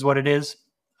believe is what it is.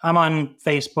 I'm on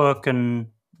Facebook and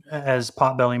as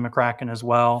Potbelly McCracken as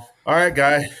well. All right,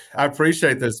 Guy. I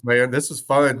appreciate this, man. This was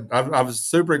fun. I was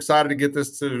super excited to get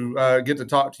to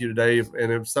talk to you today,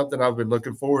 and it's something I've been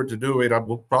looking forward to doing. I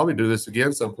will probably do this again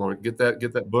at some point. Get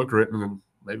that book written, and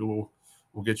maybe we'll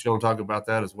get you on to talk about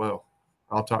that as well.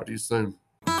 I'll talk to you soon.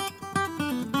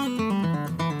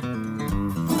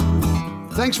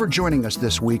 Thanks for joining us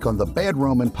this week on the Bad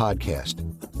Roman Podcast.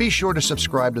 Be sure to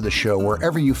subscribe to the show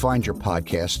wherever you find your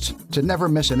podcasts to never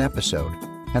miss an episode.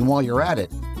 And while you're at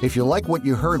it, if you like what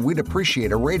you heard, we'd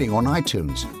appreciate a rating on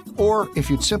iTunes. Or if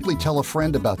you'd simply tell a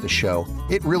friend about the show,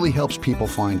 it really helps people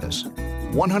find us.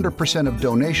 100% of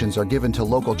donations are given to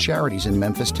local charities in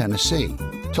Memphis, Tennessee.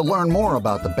 To learn more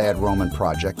about the Bad Roman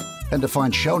Project and to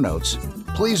find show notes,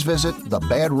 please visit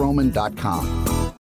thebadroman.com.